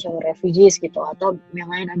kayak Indonesia Refugees gitu, atau yang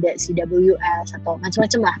lain ada CWS atau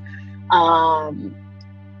macam-macam lah,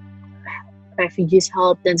 Refugees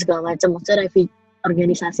Help dan segala macam. Maksudnya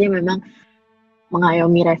organisasi yang memang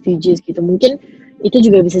mengayomi refugees gitu. Mungkin itu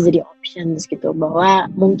juga bisa jadi options gitu, bahwa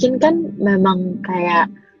mungkin kan memang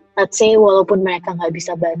kayak let's say walaupun mereka nggak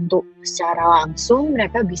bisa bantu secara langsung,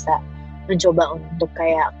 mereka bisa mencoba untuk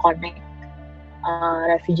kayak connect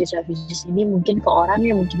refugees ini mungkin ke orang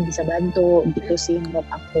yang mungkin bisa bantu gitu sih menurut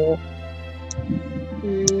aku.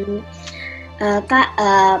 Kak,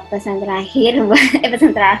 pesan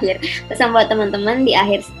buat teman-teman di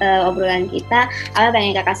akhir obrolan kita, apa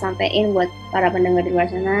pengen kakak sampaikan buat para pendengar di luar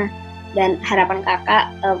sana dan harapan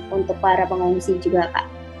kakak untuk para pengungsi juga, Kak?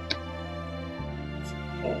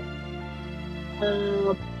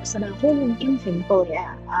 Pesan aku mungkin simple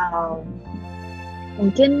ya,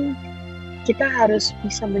 mungkin kita harus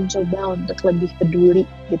bisa mencoba untuk lebih peduli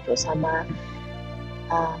gitu sama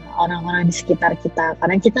orang-orang di sekitar kita,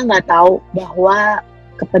 karena kita nggak tahu bahwa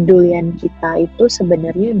kepedulian kita itu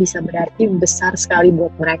sebenarnya bisa berarti besar sekali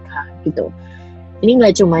buat mereka gitu. Ini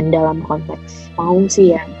nggak cuma dalam konteks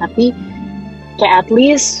pengungsi ya, tapi kayak at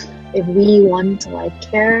least if we want to like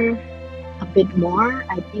care a bit more,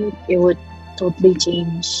 I think it would totally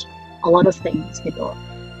change a lot of things gitu.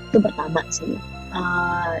 Itu pertama sih.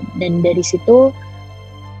 Dan dari situ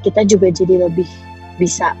kita juga jadi lebih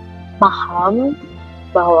bisa paham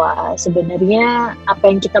bahwa sebenarnya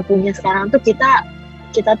apa yang kita punya sekarang tuh kita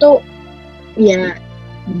tuh ya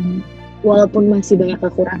walaupun masih banyak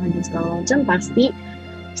kekurangan dan segala macam, pasti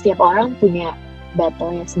setiap orang punya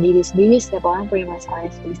battle-nya sendiri-sendiri, setiap orang punya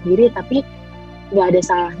masalahnya sendiri-sendiri, tapi nggak ada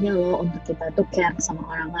salahnya loh untuk kita tuh care sama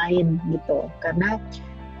orang lain gitu, karena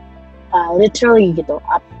literally gitu,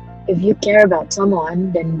 if you care about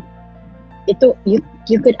someone, then itu you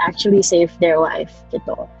could actually save their life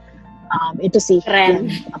gitu. Itu sih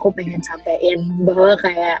yang aku pengen sampein, bahwa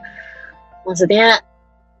kayak maksudnya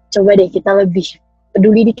coba deh kita lebih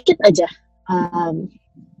peduli dikit aja,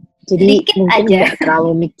 jadi dikit mungkin nggak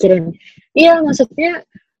terlalu mikirin. Iya, maksudnya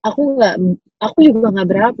aku juga nggak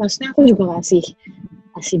berharap, maksudnya aku juga masih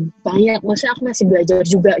banyak, maksudnya aku masih belajar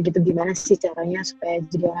juga gitu gimana sih caranya supaya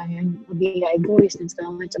jadi orang yang lebih gak egois dan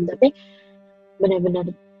segala macam. Tapi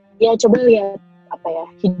benar-benar ya coba lihat apa ya,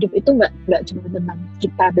 hidup itu nggak cuma tentang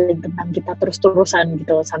kita dan tentang kita terus-terusan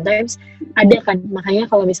gitu. Sometimes ada kan,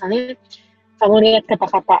 makanya kalau misalnya kamu lihat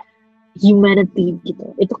kata-kata humanity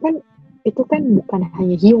gitu, itu kan bukan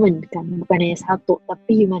hanya human kan, bukan hanya satu,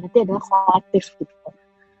 tapi humanity adalah kolektif gitu,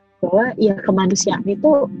 bahwa ya kemanusiaan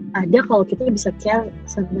itu ada kalau kita bisa care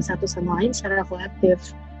sama satu sama lain secara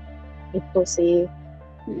kolektif. Itu sih.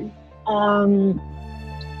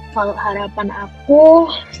 Kalau harapan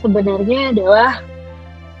aku sebenarnya adalah,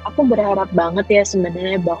 aku berharap banget ya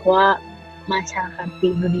sebenarnya bahwa masyarakat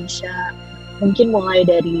di Indonesia, mungkin mulai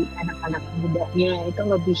dari anak-anak mudanya itu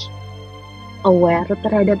lebih aware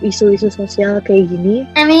terhadap isu-isu sosial kayak gini.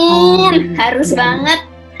 Amin, harus banget.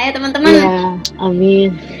 Ayo teman-teman. Ya,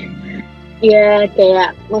 amin. Ya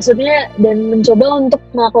kayak maksudnya, dan mencoba untuk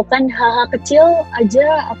melakukan hal-hal kecil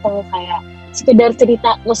aja, atau kayak sekedar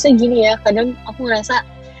cerita. Maksudnya gini ya, kadang aku ngerasa,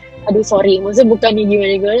 aduh sorry, maksudnya bukannya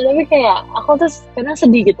gimana-gimana, tapi kayak aku tuh karena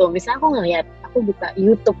sedih gitu. Misalnya aku ngeliat, aku buka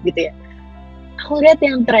YouTube gitu ya, aku lihat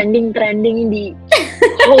yang trending di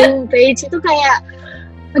homepage itu kayak,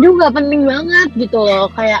 aduh nggak penting banget gitu loh,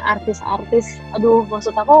 kayak artis-artis. Aduh,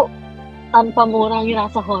 maksud aku tanpa mengurangi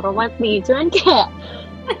rasa hormat nih, cuman kayak,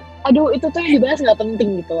 aduh itu tuh yang dibahas nggak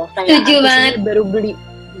penting gitu loh. Kayak setuju banget.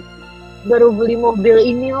 baru beli mobil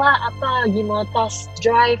inilah, apa lagi mau test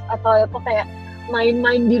drive atau apa, kayak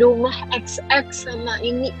main-main di rumah XX sama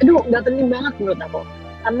ini. Aduh nggak penting banget menurut aku.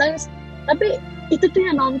 Sometimes, tapi itu tuh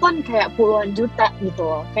yang nonton kayak puluhan juta gitu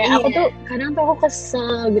loh. Kayak aku tuh kadang tuh aku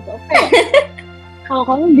kesel gitu. Kayak kalau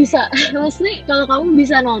kamu bisa, maksudnya kalau kamu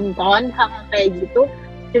bisa nonton hal-hal kayak gitu,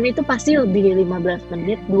 dan itu pasti lebih dari 15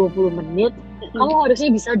 menit, 20 menit, kamu harusnya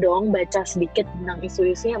bisa dong baca sedikit tentang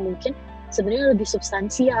isu-isu yang mungkin sebenarnya lebih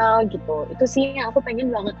substansial gitu. Itu sih yang aku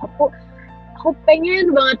pengen banget. Aku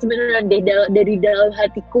pengen banget sebenarnya dari dalam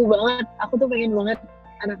hatiku banget. Aku tuh pengen banget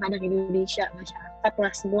anak-anak Indonesia, masyarakat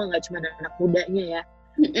lah semua, nggak cuma anak mudanya ya,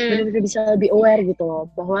 benar-benar bisa lebih aware gitu loh,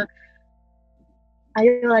 bahwa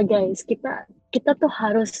ayolah guys, kita tuh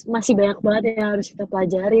masih banyak banget yang harus kita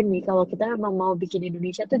pelajarin nih kalau kita memang mau bikin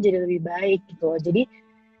Indonesia tuh jadi lebih baik gitu loh. Jadi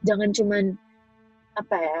jangan cuman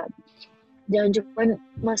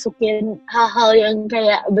masukin hal-hal yang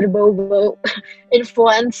kayak berbau-bau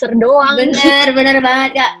influencer doang. Bener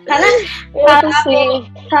banget Kak. Karena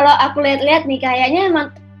kalau aku lihat-lihat nih, kayaknya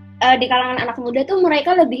emang di kalangan anak muda tuh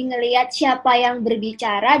mereka lebih ngelihat siapa yang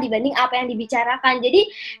berbicara dibanding apa yang dibicarakan. Jadi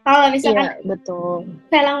kalau misalkan betul,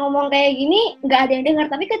 Vela ngomong kayak gini nggak ada yang dengar,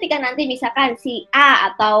 tapi ketika nanti misalkan si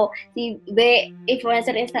A atau si B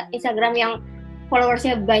influencer Instagram yang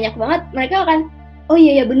followersnya banyak banget, mereka akan oh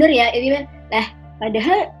iya bener ya, nah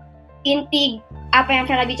padahal inti apa yang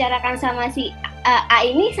Vela bicarakan sama si A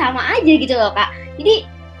ini sama aja gitu loh Kak. Jadi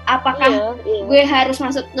apakah gue harus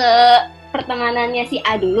masuk ke pertemanannya si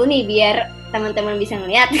A dulu nih biar teman-teman bisa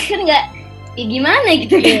ngeliat kan nggak, ya gimana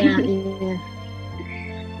gitu kan?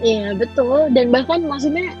 Iya betul, dan bahkan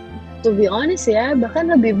maksudnya to be honest ya, bahkan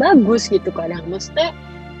lebih bagus gitu kadang. Maksudnya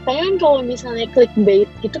kan kalau misalnya clickbait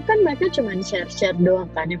gitu kan mereka cuma share doang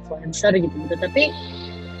kan, influencer gitu. Tapi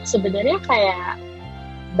sebenarnya kayak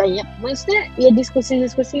banyak, maksudnya ya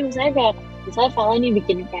diskusi-diskusi misalnya Vela nih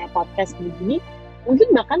bikin kayak podcast begini, mungkin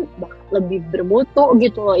bahkan lebih bermutu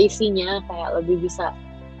gitu loh isinya, kayak lebih bisa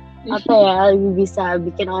lebih bisa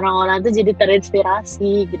bikin orang-orang tuh jadi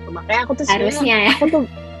terinspirasi gitu. Makanya aku tuh harusnya ya. Aku tuh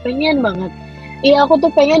pengen banget. Iya, aku tuh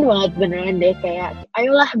pengen banget beneran deh, kayak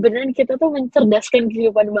ayolah beneran kita tuh mencerdaskan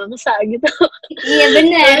kehidupan bangsa gitu. Iya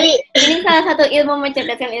benar. Ini salah satu ilmu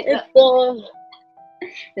mencerdaskan itu.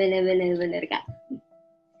 Bener Kak.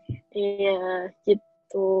 Iya,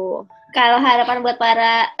 gitu. Kalau harapan buat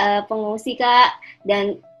para pengungsi Kak,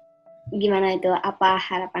 dan gimana itu? Apa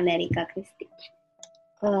harapan dari Kak Kristi?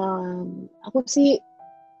 Aku sih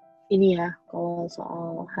ini ya, kalau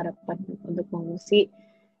soal harapan untuk pengungsi,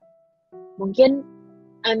 mungkin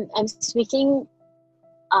I'm speaking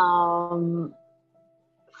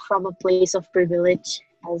from a place of privilege,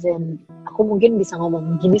 as in aku mungkin bisa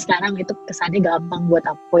ngomong gini sekarang itu kesannya gampang buat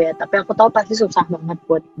aku ya, tapi aku tahu pasti susah banget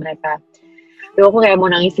buat mereka. Duh, aku kayak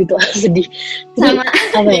mau nangis gitu, sedih. Sama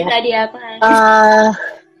apa ya? Tadi apa?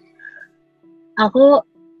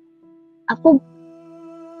 Aku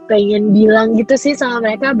pengen bilang gitu sih sama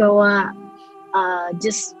mereka bahwa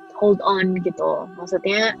just hold on gitu.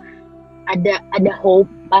 Maksudnya ada hope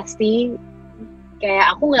pasti.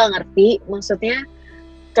 Kayak aku nggak ngerti, maksudnya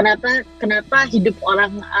kenapa hidup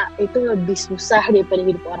orang A itu lebih susah daripada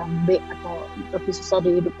hidup orang B, atau lebih susah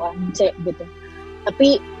dari hidup orang C gitu.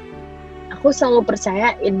 Tapi aku selalu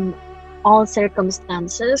percaya in all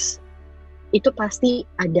circumstances itu pasti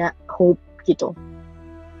ada hope gitu.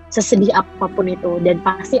 Sesedih apapun itu, dan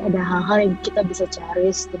pasti ada hal-hal yang kita bisa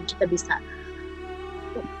cari dan kita bisa,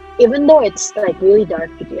 even though it's like really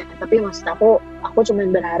dark gitu ya, tapi maksud aku cuma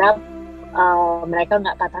berharap mereka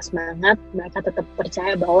nggak patah semangat, mereka tetap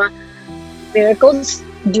percaya bahwa miracles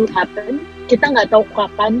do happen. Kita nggak tahu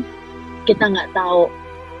kapan, kita nggak tahu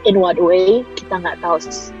in what way, kita nggak tahu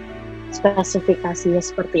spesifikasinya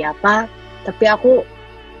seperti apa, tapi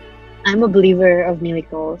I'm a believer of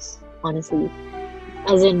miracles, honestly.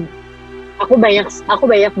 As in, aku banyak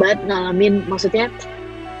banget ngalamin, maksudnya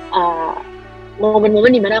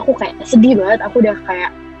momen-momen dimana aku kayak sedih banget, aku udah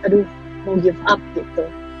kayak aduh mau give up gitu,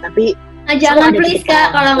 tapi jangan please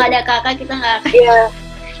Kak, kalau nggak ada kakak kita nggak akan. Iya.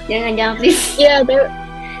 Jangan please. Iya, tapi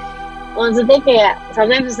maksudnya kayak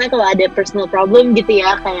misalnya kalau ada personal problem gitu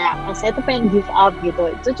ya, kayak saya tuh pengen give up gitu.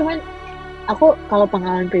 Itu cuman aku kalau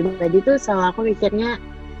pengalaman pribadi tuh selalu aku mikirnya,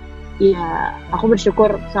 ya aku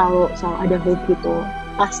bersyukur selalu ada hope gitu.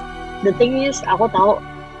 Pas the thing is, aku tahu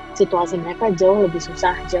situasi mereka jauh lebih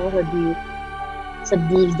susah, jauh lebih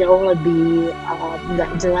sedih, jauh lebih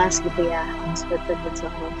nggak jelas gitu ya, uncertain dan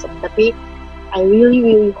segala macam. Tapi I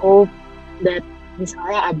really hope that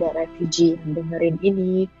misalnya ada refugee yang dengerin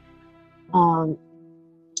ini,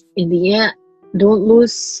 intinya don't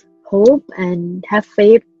lose hope and have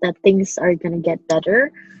faith that things are gonna get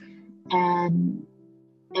better, and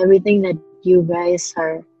everything that you guys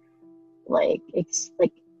are like, it's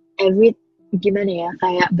like gimana ya,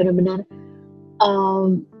 kayak benar-benar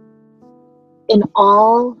in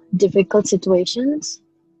all difficult situations,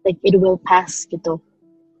 like it will pass gitu.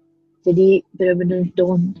 Jadi benar-benar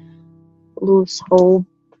don't lose hope.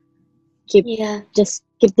 Just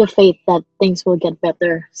keep the faith that things will get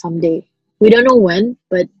better someday. We don't know when,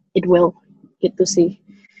 but it will. Gitu sih.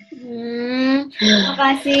 Terima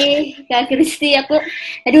kasih Kak Kristi. Aku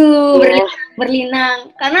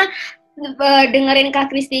berlinang karena dengerin Kak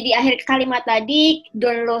Kristi di akhir kalimat tadi,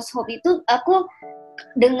 don't lose hope itu, aku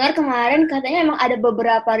dengar kemarin katanya emang ada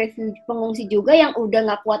beberapa review pengungsi juga yang udah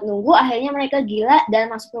nggak kuat nunggu, akhirnya mereka gila dan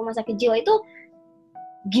masuk ke rumah sakit jiwa. Itu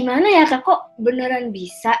gimana ya Kak, kok beneran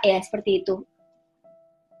bisa ya seperti itu?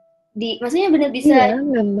 Maksudnya bener bisa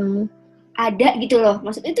memang ada gitu loh,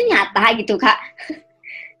 maksudnya itu nyata gitu Kak.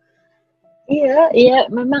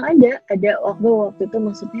 Iya memang ada waktu itu,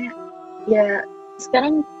 maksudnya ya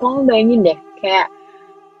sekarang kamu bayangin deh, kayak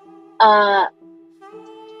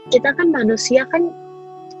kita kan manusia kan,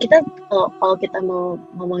 kita kalau kita mau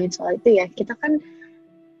ngomongin soal itu ya, kita kan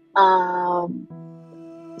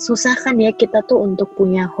susah kan ya kita tuh untuk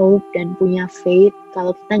punya hope dan punya faith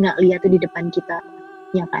kalau kita nggak lihat tuh di depan kita,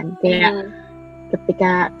 ya kan? Kayak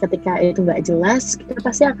ketika itu nggak jelas, kita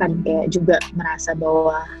pasti akan kayak juga merasa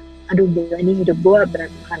bahwa aduh gila ini hidup gue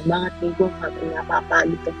berantakan banget nih, gue nggak punya apa-apa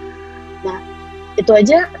gitu. Nah itu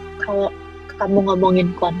aja kalau kamu ngomongin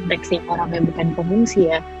konteksnya orang yang bukan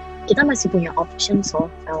pengungsi ya, kita masih punya option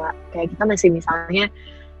so kayak kita masih misalnya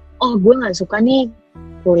gue nggak suka nih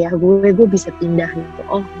kuliah gue bisa pindah gitu.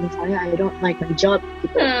 Misalnya I don't like my job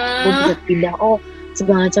gitu, gue bisa pindah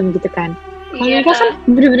segala macam gitu kan. Kalau mereka kan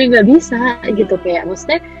bener-bener nggak bisa gitu, kayak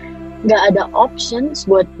maksudnya nggak ada options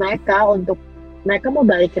buat mereka untuk mereka mau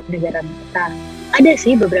balik ke negara mereka. Ada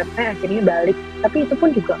sih beberapa yang akhirnya balik, tapi itu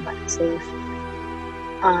pun juga nggak safe.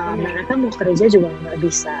 Mereka mau kerja juga nggak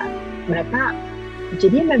bisa. Mereka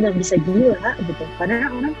jadi memang bisa gila gitu,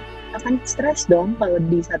 karena orang akan stres dong kalau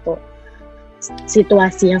di satu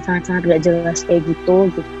situasi yang sangat-sangat gak jelas kayak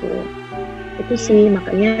gitu. Itu sih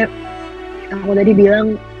makanya aku tadi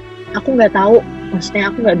bilang aku nggak tahu, maksudnya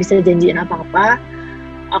aku nggak bisa janjiin apa-apa,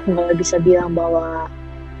 aku nggak bisa bilang bahwa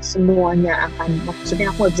semuanya akan, maksudnya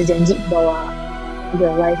aku nggak bisa janji bahwa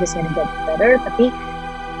your life is gonna get better, tapi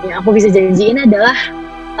yang aku bisa janjiin adalah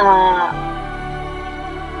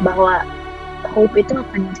bahwa hope itu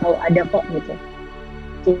akan selalu ada kok gitu.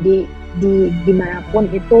 Jadi dimanapun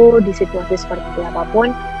itu, di situasi seperti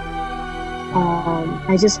apapun,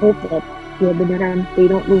 I just hope that beneran they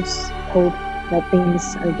don't lose hope that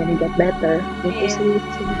things are gonna get better. Itu sih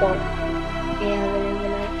simple. Iya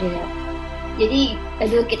benar-benar. Iya. Jadi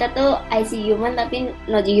aduh kita tuh I see human tapi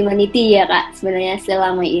not humanity ya kak sebenarnya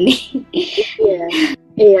selama ini.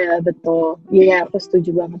 Iya betul. Iya aku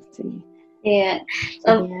setuju banget sih. Iya.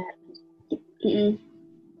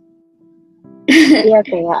 Iya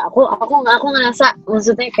kayak aku ngerasa,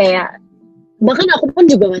 maksudnya kayak bahkan aku pun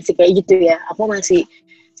juga masih kayak gitu ya. Aku masih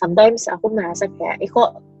sometimes aku merasa kayak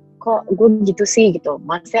kok gue gitu sih gitu.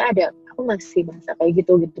 Maksudnya aku masih merasa kayak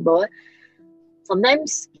gitu bahwa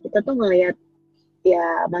sometimes kita tuh ngelihat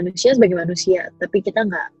ya manusia sebagai manusia, tapi kita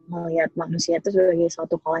nggak ngelihat manusia itu sebagai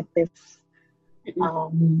suatu kolektif.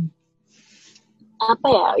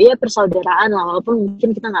 Persaudaraan lah, walaupun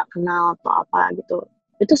mungkin kita nggak kenal atau apa gitu.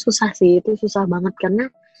 Itu susah banget karena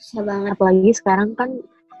apalagi sekarang kan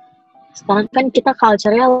kita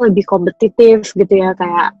culture-nya lebih kompetitif gitu ya,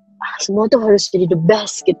 kayak semua tuh harus jadi the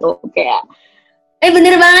best gitu, kayak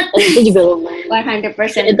bener banget. Itu juga lumayan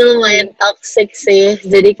 100%. Itu lumayan toxic sih.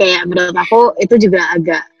 Jadi kayak menurut aku itu juga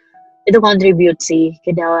itu contribute sih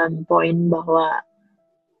ke dalam poin bahwa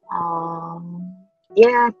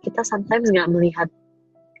kita sometimes nggak melihat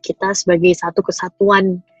kita sebagai satu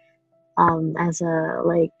kesatuan as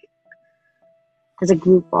a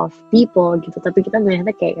group of people gitu, tapi kita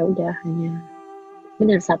melihatnya kayak ya udah hanya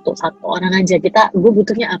benar satu orang aja. Gue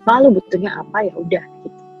butuhnya apa, lu butuhnya apa, ya udah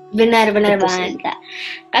gitu. Benar banget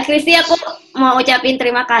Kak Kristi, aku mau ucapin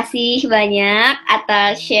terima kasih banyak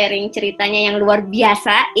atas sharing ceritanya yang luar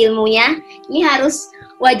biasa, ilmunya ini harus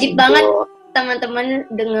wajib banget teman-teman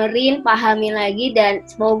dengerin, pahami lagi, dan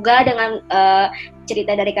semoga dengan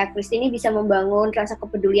cerita dari Kak Kristi ini bisa membangun rasa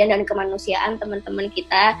kepedulian dan kemanusiaan teman-teman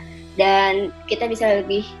kita, dan kita bisa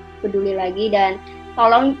lebih peduli lagi. Dan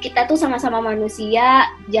tolong kita tuh sama-sama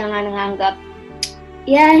manusia, jangan menganggap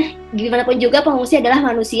ya gimana pun juga pengungsi adalah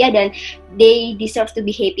manusia dan they deserve to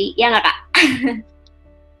be happy, ya nggak Kak?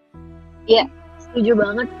 Iya, setuju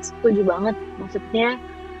banget. Maksudnya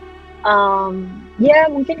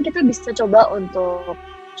mungkin kita bisa coba untuk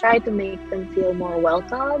try to make them feel more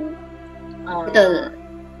welcome. Betul.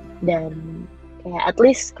 Dan kayak at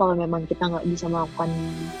least kalau memang kita nggak bisa melakukan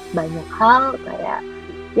banyak hal, kayak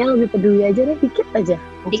yang lebih peduli aja deh, dikit aja.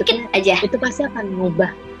 Itu pasti akan mengubah.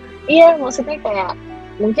 Iya, maksudnya kayak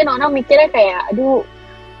mungkin orang mikirnya kayak aduh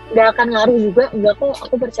nggak akan ngaruh juga, enggak kok,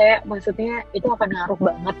 aku percaya maksudnya itu akan ngaruh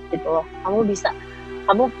banget gitu loh.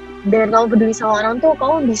 Dengan kamu peduli sama orang tuh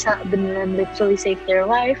kamu bisa beneran literally save their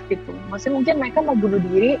life gitu. Maksudnya mungkin mereka mau bunuh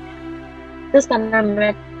diri, terus karena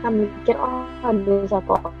mereka mikir ada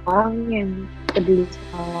satu orang yang peduli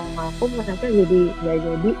sama aku, mereka jadi nggak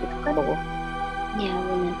jadi, itu kan ya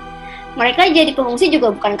benar. Mereka jadi pengungsi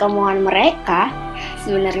juga bukan kemauan mereka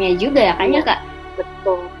sebenarnya juga ya kayaknya Kak.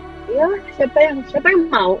 Betul. Iya, siapa yang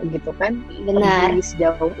mau gitu kan? Benar. Pergi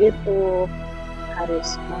sejauh itu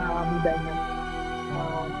harus mengalami banyak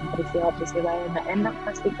peristiwa yang nggak enak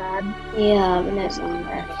pasti kan? Iya benar.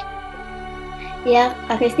 Ya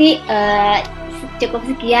Kak Kristi, cukup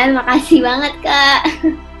sekian, makasih banget Kak.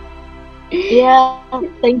 Iya,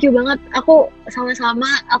 thank you banget. Aku sama-sama.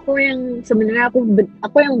 Aku yang sebenarnya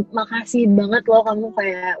aku yang makasih banget loh, kamu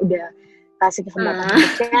kayak udah kasih kesempatan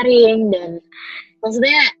untuk sharing. Dan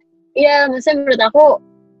maksudnya menurut aku,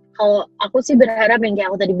 kalau aku sih berharap yang kayak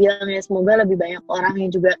aku tadi bilang ya, semoga lebih banyak orang yang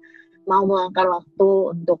juga mau meluangkan waktu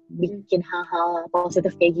untuk bikin hal-hal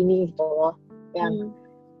positif kayak gini gitu loh. Yang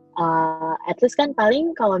at least kan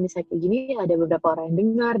paling kalau misalnya kayak gini ada beberapa orang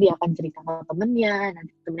yang dengar, dia akan cerita ke temennya,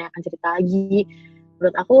 nanti temennya akan cerita lagi.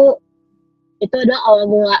 Menurut aku itu adalah awal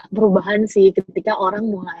mula perubahan sih, ketika orang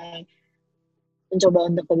mulai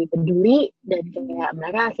mencoba untuk lebih peduli dan kayak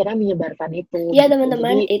mereka akhirnya menyebarkan itu. Ya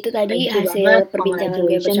teman-teman, itu tadi hasil perbincangan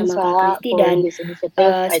gue bersama Kak Kristi, dan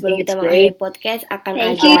sebelum kita mengakhiri podcast akan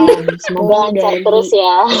ada semoga lancar terus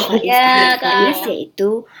ya. Faiz,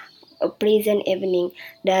 yaitu Pleasant Evening.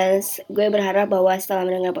 Dan gue berharap bahwa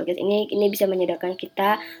setelah mendengar podcast ini bisa menyadarkan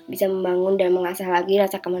kita, bisa membangun dan mengasah lagi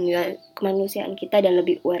rasa kemanusiaan kita, dan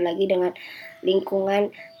lebih aware lagi dengan lingkungan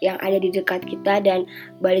yang ada di dekat kita. Dan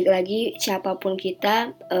balik lagi, siapapun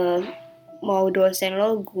kita, mau dosen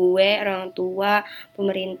lo, gue, orang tua,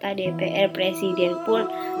 pemerintah, DPR, presiden pun,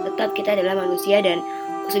 tetap kita adalah manusia, dan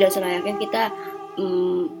sudah selayaknya kita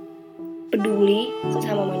peduli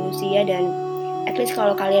sesama manusia. Dan at least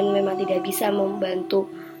kalau kalian memang tidak bisa membantu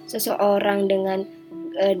seseorang dengan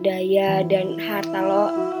daya dan harta lo,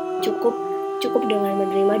 cukup dengan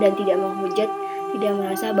menerima dan tidak menghujat, tidak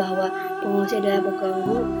merasa bahwa pengungsi adalah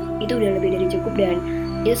pengganggu, itu udah lebih dari cukup, dan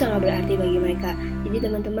itu sangat berarti bagi mereka. Jadi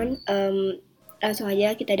teman-teman, langsung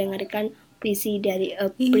aja kita dengarkan puisi dari A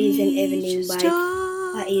Pleasant Evening by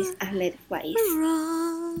Faiz Ahmed Faiz.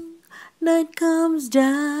 Night comes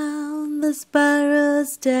down the spiral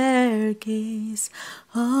staircase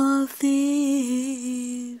of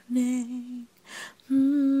the evening,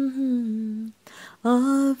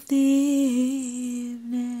 of the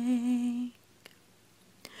evening.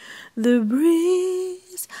 The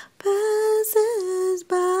breeze passes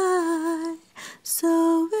by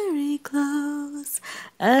so very close,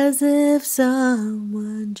 as if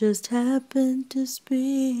someone just happened to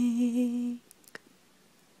speak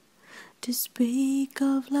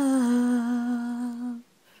of love.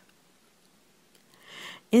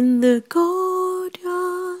 In the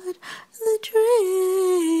courtyard, the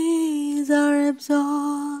trees are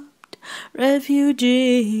absorbed,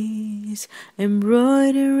 refugees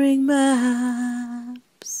embroidering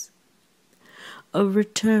maps of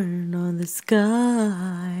return on the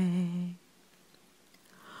sky.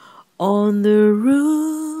 On the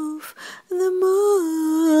roof, the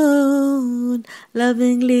moon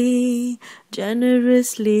lovingly,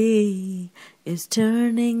 generously is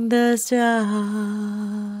turning the stars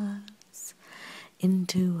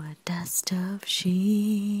into a dust of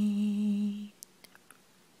sheen.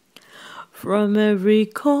 From every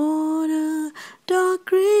corner, dark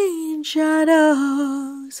green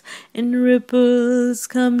shadows and ripples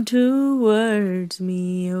come towards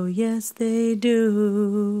me. Oh yes, they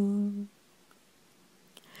do.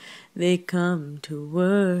 They come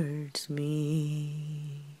towards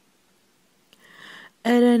me.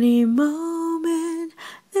 At any moment,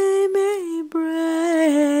 they may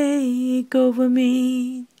break over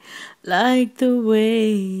me like the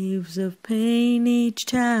waves of pain each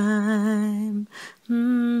time.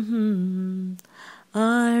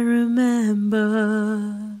 I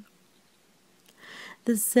remember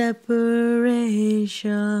the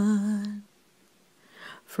separation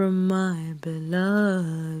from my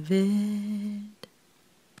beloved.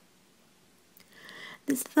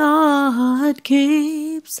 This thought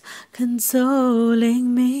keeps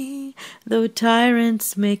consoling me, though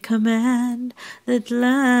tyrants may command that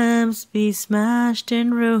lamps be smashed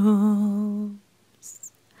in rooms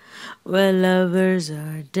where lovers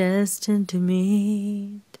are destined to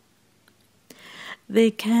meet. They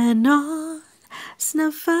cannot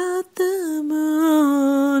snuff out the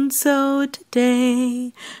moon, so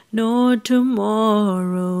today nor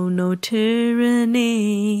tomorrow no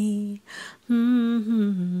tyranny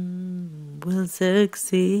will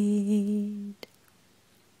succeed.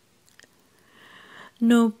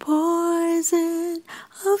 No poison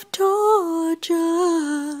of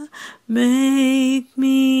torture make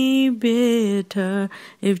me bitter,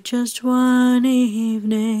 if just one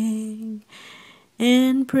evening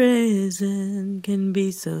in prison can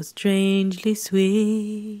be so strangely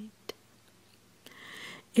sweet.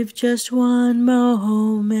 If just one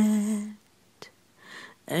moment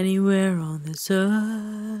anywhere on this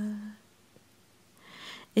earth,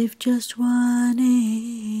 if just one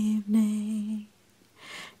evening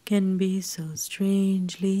can be so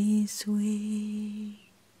strangely sweet.